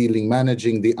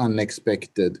 managing the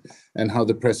unexpected and how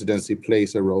the presidency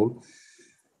plays a role.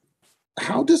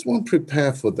 How does one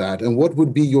prepare for that? And what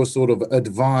would be your sort of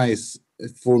advice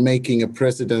for making a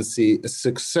presidency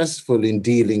successful in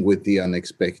dealing with the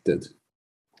unexpected?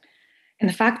 In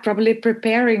fact, probably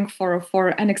preparing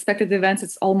for unexpected events,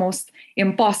 it's almost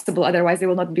impossible. Otherwise, they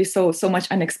will not be so much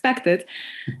unexpected.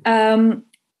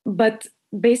 But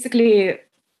basically,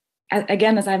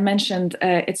 again, as I've mentioned,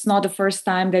 it's not the first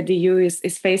time that the EU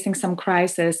is facing some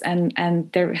crisis, and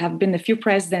there have been a few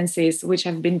presidencies which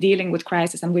have been dealing with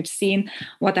crisis, and we've seen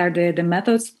what are the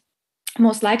methods.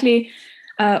 Most likely,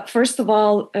 first of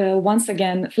all, once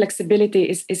again, flexibility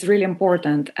is really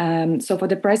important. So for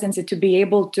the presidency to be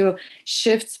able to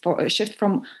shift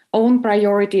from own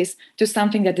priorities to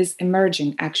something that is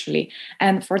emerging, actually.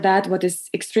 And for that, what is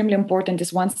extremely important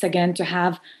is, once again, to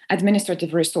have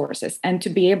administrative resources and to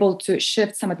be able to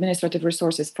shift some administrative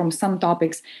resources from some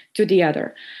topics to the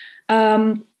other.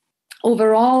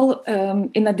 Overall,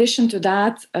 in addition to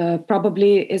that,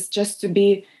 probably is just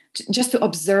to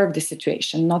observe the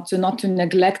situation, not to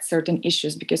neglect certain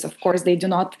issues, because of course they do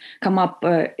not come up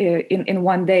in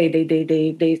one day.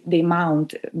 They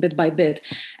mount bit by bit,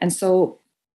 and so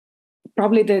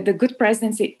probably the good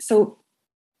presidency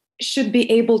should be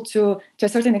able to a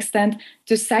certain extent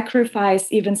to sacrifice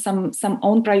even some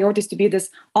own priorities to be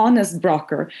this honest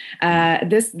broker.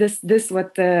 This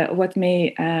what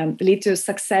may lead to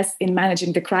success in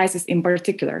managing the crisis in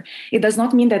particular. It does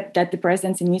not mean that the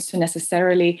presidency needs to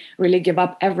necessarily really give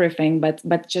up everything,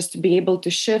 but just to be able to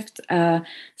shift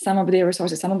some of the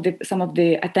resources, some of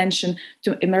the attention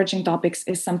to emerging topics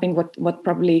is something what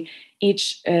probably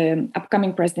each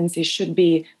upcoming presidency should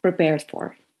be prepared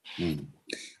for. Mm.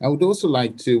 I would also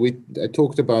like to, I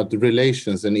talked about the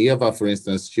relations, and Eva, for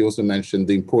instance, she also mentioned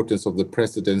the importance of the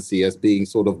presidency as being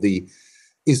sort of the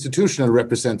institutional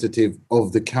representative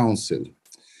of the council.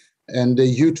 And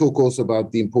you talk also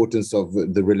about the importance of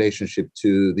the relationship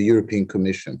to the European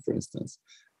Commission, for instance.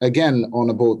 Again, on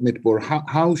about Mitbor,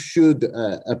 how should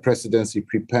a presidency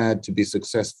prepare to be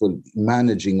successful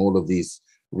managing all of these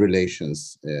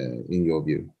relations, in your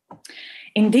view?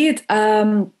 Indeed.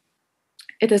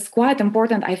 It is quite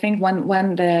important, I think, when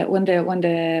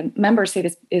the member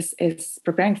state is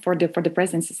preparing for the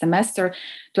presidency semester,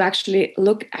 to actually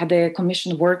look at the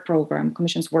Commission's work program,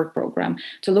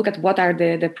 to look at what are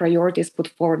the priorities put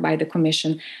forward by the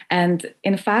Commission, and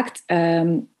in fact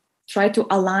try to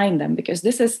align them, because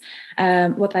this is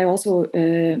what I also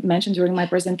mentioned during my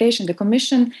presentation. The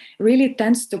Commission really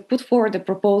tends to put forward the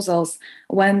proposals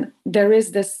when there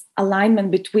is this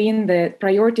alignment between the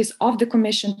priorities of the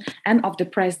Commission and of the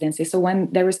presidency. So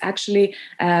when there is actually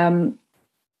a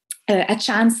a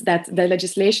chance that the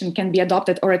legislation can be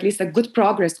adopted, or at least a good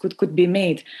progress could be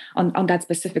made on that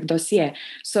specific dossier.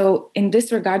 So in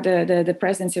this regard, the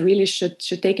presidency really should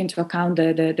take into account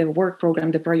the work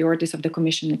program, the priorities of the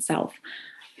Commission itself.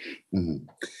 Mm-hmm.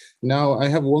 Now, I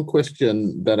have one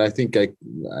question that I think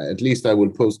at least I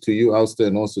will pose to you, Auster,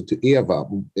 and also to Eva,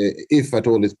 if at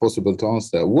all it's possible to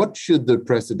answer. What should the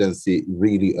presidency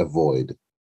really avoid?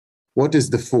 What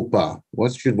is the faux pas?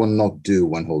 What should one not do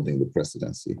when holding the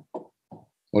presidency?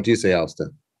 What do you say,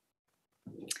 Auster?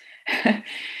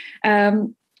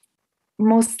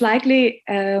 Most likely,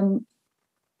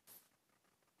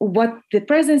 what the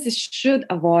presidency should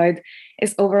avoid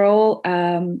is overall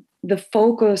the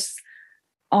focus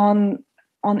on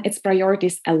its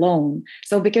priorities alone.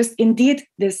 So because indeed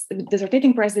this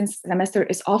rotating presidency semester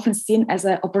is often seen as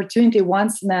an opportunity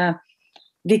once in a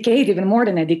decade, even more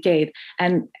than a decade.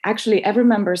 And actually every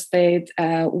member state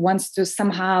wants to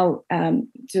somehow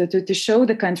to show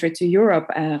the country to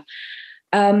Europe.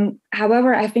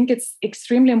 However, I think it's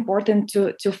extremely important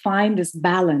to find this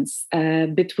balance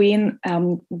between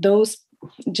those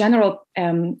general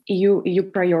EU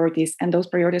priorities and those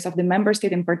priorities of the member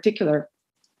state in particular,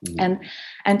 and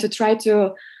to try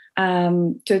to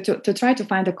try to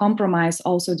find a compromise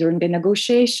also during the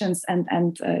negotiations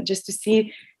and just to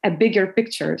see a bigger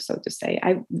picture, so to say.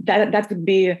 That would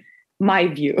be my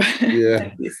view.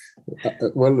 Yeah.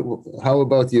 Well, how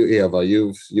about you, Eva?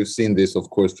 You've seen this, of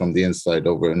course, from the inside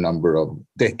over a number of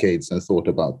decades and thought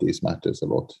about these matters a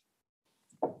lot.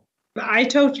 I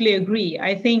totally agree.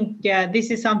 I think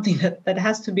this is something that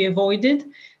has to be avoided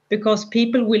because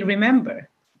people will remember.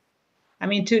 I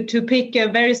mean, to pick a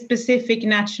very specific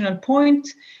national point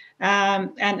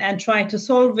and try to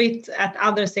solve it at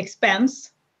others'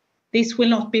 expense, this will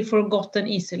not be forgotten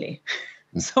easily.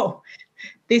 So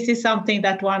this is something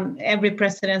that every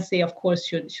presidency, of course,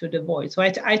 should avoid. So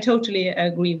I totally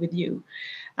agree with you.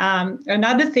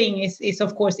 Another thing is,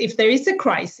 of course, if there is a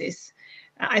crisis,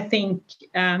 I think,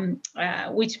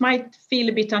 which might feel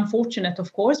a bit unfortunate,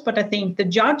 of course, but I think the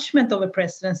judgment of a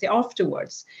presidency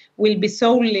afterwards will be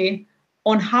solely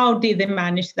on how did they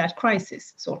manage that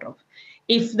crisis, sort of.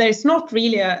 If there's not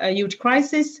really a huge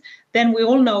crisis, then we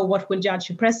all know what will judge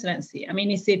a presidency. I mean,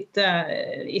 is it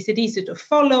easy to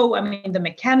follow? I mean, the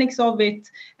mechanics of it,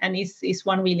 and is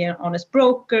one really an honest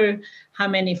broker? How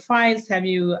many files have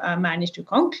you managed to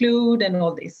conclude, and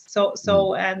all this?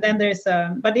 So and then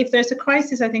but if there's a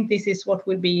crisis, I think this is what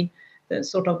will be the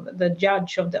sort of the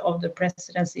judge of the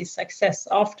presidency's success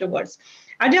afterwards.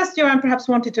 I just, Johan, perhaps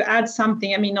wanted to add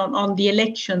something. I mean, on the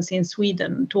elections in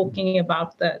Sweden, talking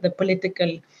about the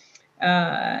political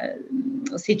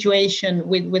situation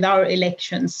with our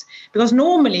elections, because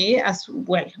normally, as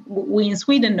well, we in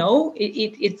Sweden know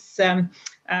it's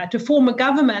to form a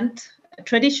government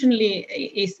traditionally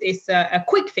is a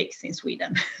quick fix in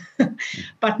Sweden.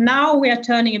 But now we are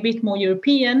turning a bit more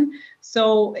European,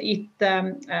 so it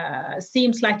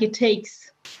seems like it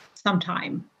takes some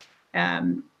time.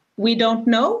 We don't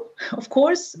know, of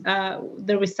course,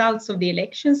 the results of the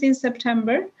elections in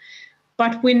September,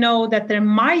 but we know that there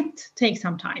might take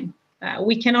some time.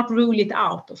 We cannot rule it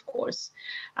out, of course.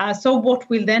 So what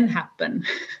will then happen?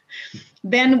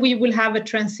 Then we will have a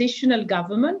transitional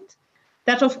government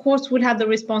that, of course, will have the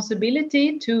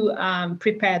responsibility to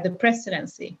prepare the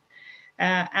presidency.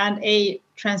 And a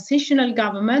transitional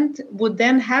government would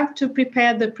then have to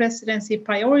prepare the presidency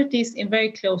priorities in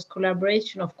very close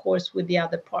collaboration, of course, with the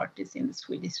other parties in the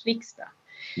Swedish Riksdag.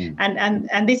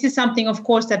 And this is something, of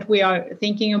course, that we are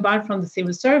thinking about from the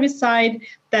civil service side,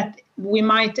 that we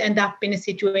might end up in a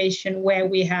situation where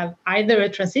we have either a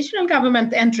transitional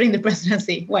government entering the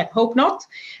presidency, well, hope not,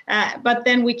 but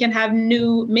then we can have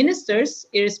new ministers,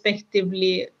 irrespective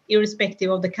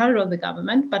of the color of the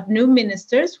government, but new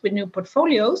ministers with new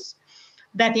portfolios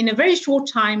that in a very short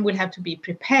time will have to be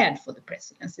prepared for the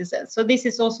presidency. So this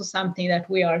is also something that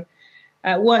we are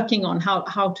working on,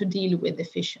 how to deal with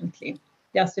efficiently.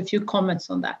 Just a few comments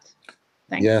on that.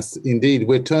 Thanks. Yes, indeed.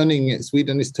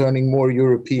 Sweden is turning more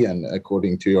European,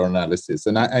 according to your analysis.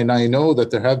 And I know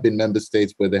that there have been member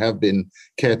states where there have been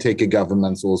caretaker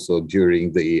governments also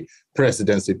during the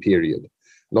presidency period.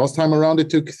 Last time around, it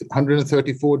took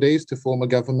 134 days to form a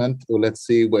government. Well, let's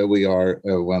see where we are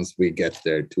once we get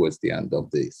there towards the end of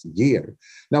this year.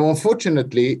 Now,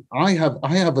 unfortunately, I have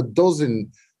a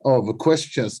dozen of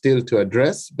questions still to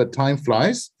address, but time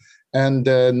flies. And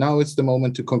now it's the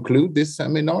moment to conclude this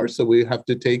seminar. So we have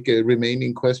to take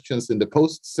remaining questions in the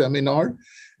post-seminar.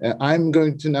 I'm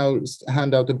going to now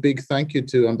hand out a big thank you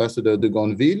to Ambassador de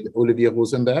Gonville, Olivier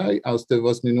Rosenberg, Auster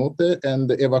Wasnynote,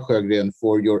 and Eva Sjögren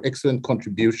for your excellent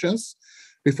contributions.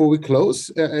 Before we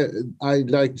close,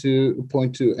 I'd like to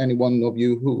point to any one of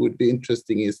you who would be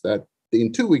interesting is that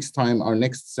in 2 weeks' time, our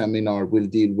next seminar will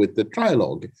deal with the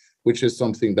trilogue, which is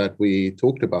something that we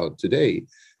talked about today,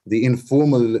 the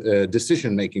informal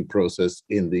decision-making process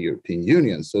in the European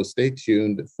Union. So stay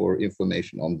tuned for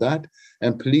information on that.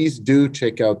 And please do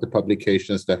check out the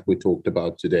publications that we talked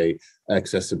about today,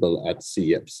 accessible at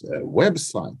CEP's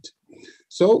website.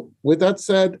 So with that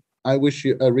said, I wish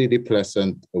you a really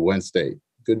pleasant Wednesday.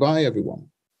 Goodbye, everyone.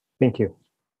 Thank you.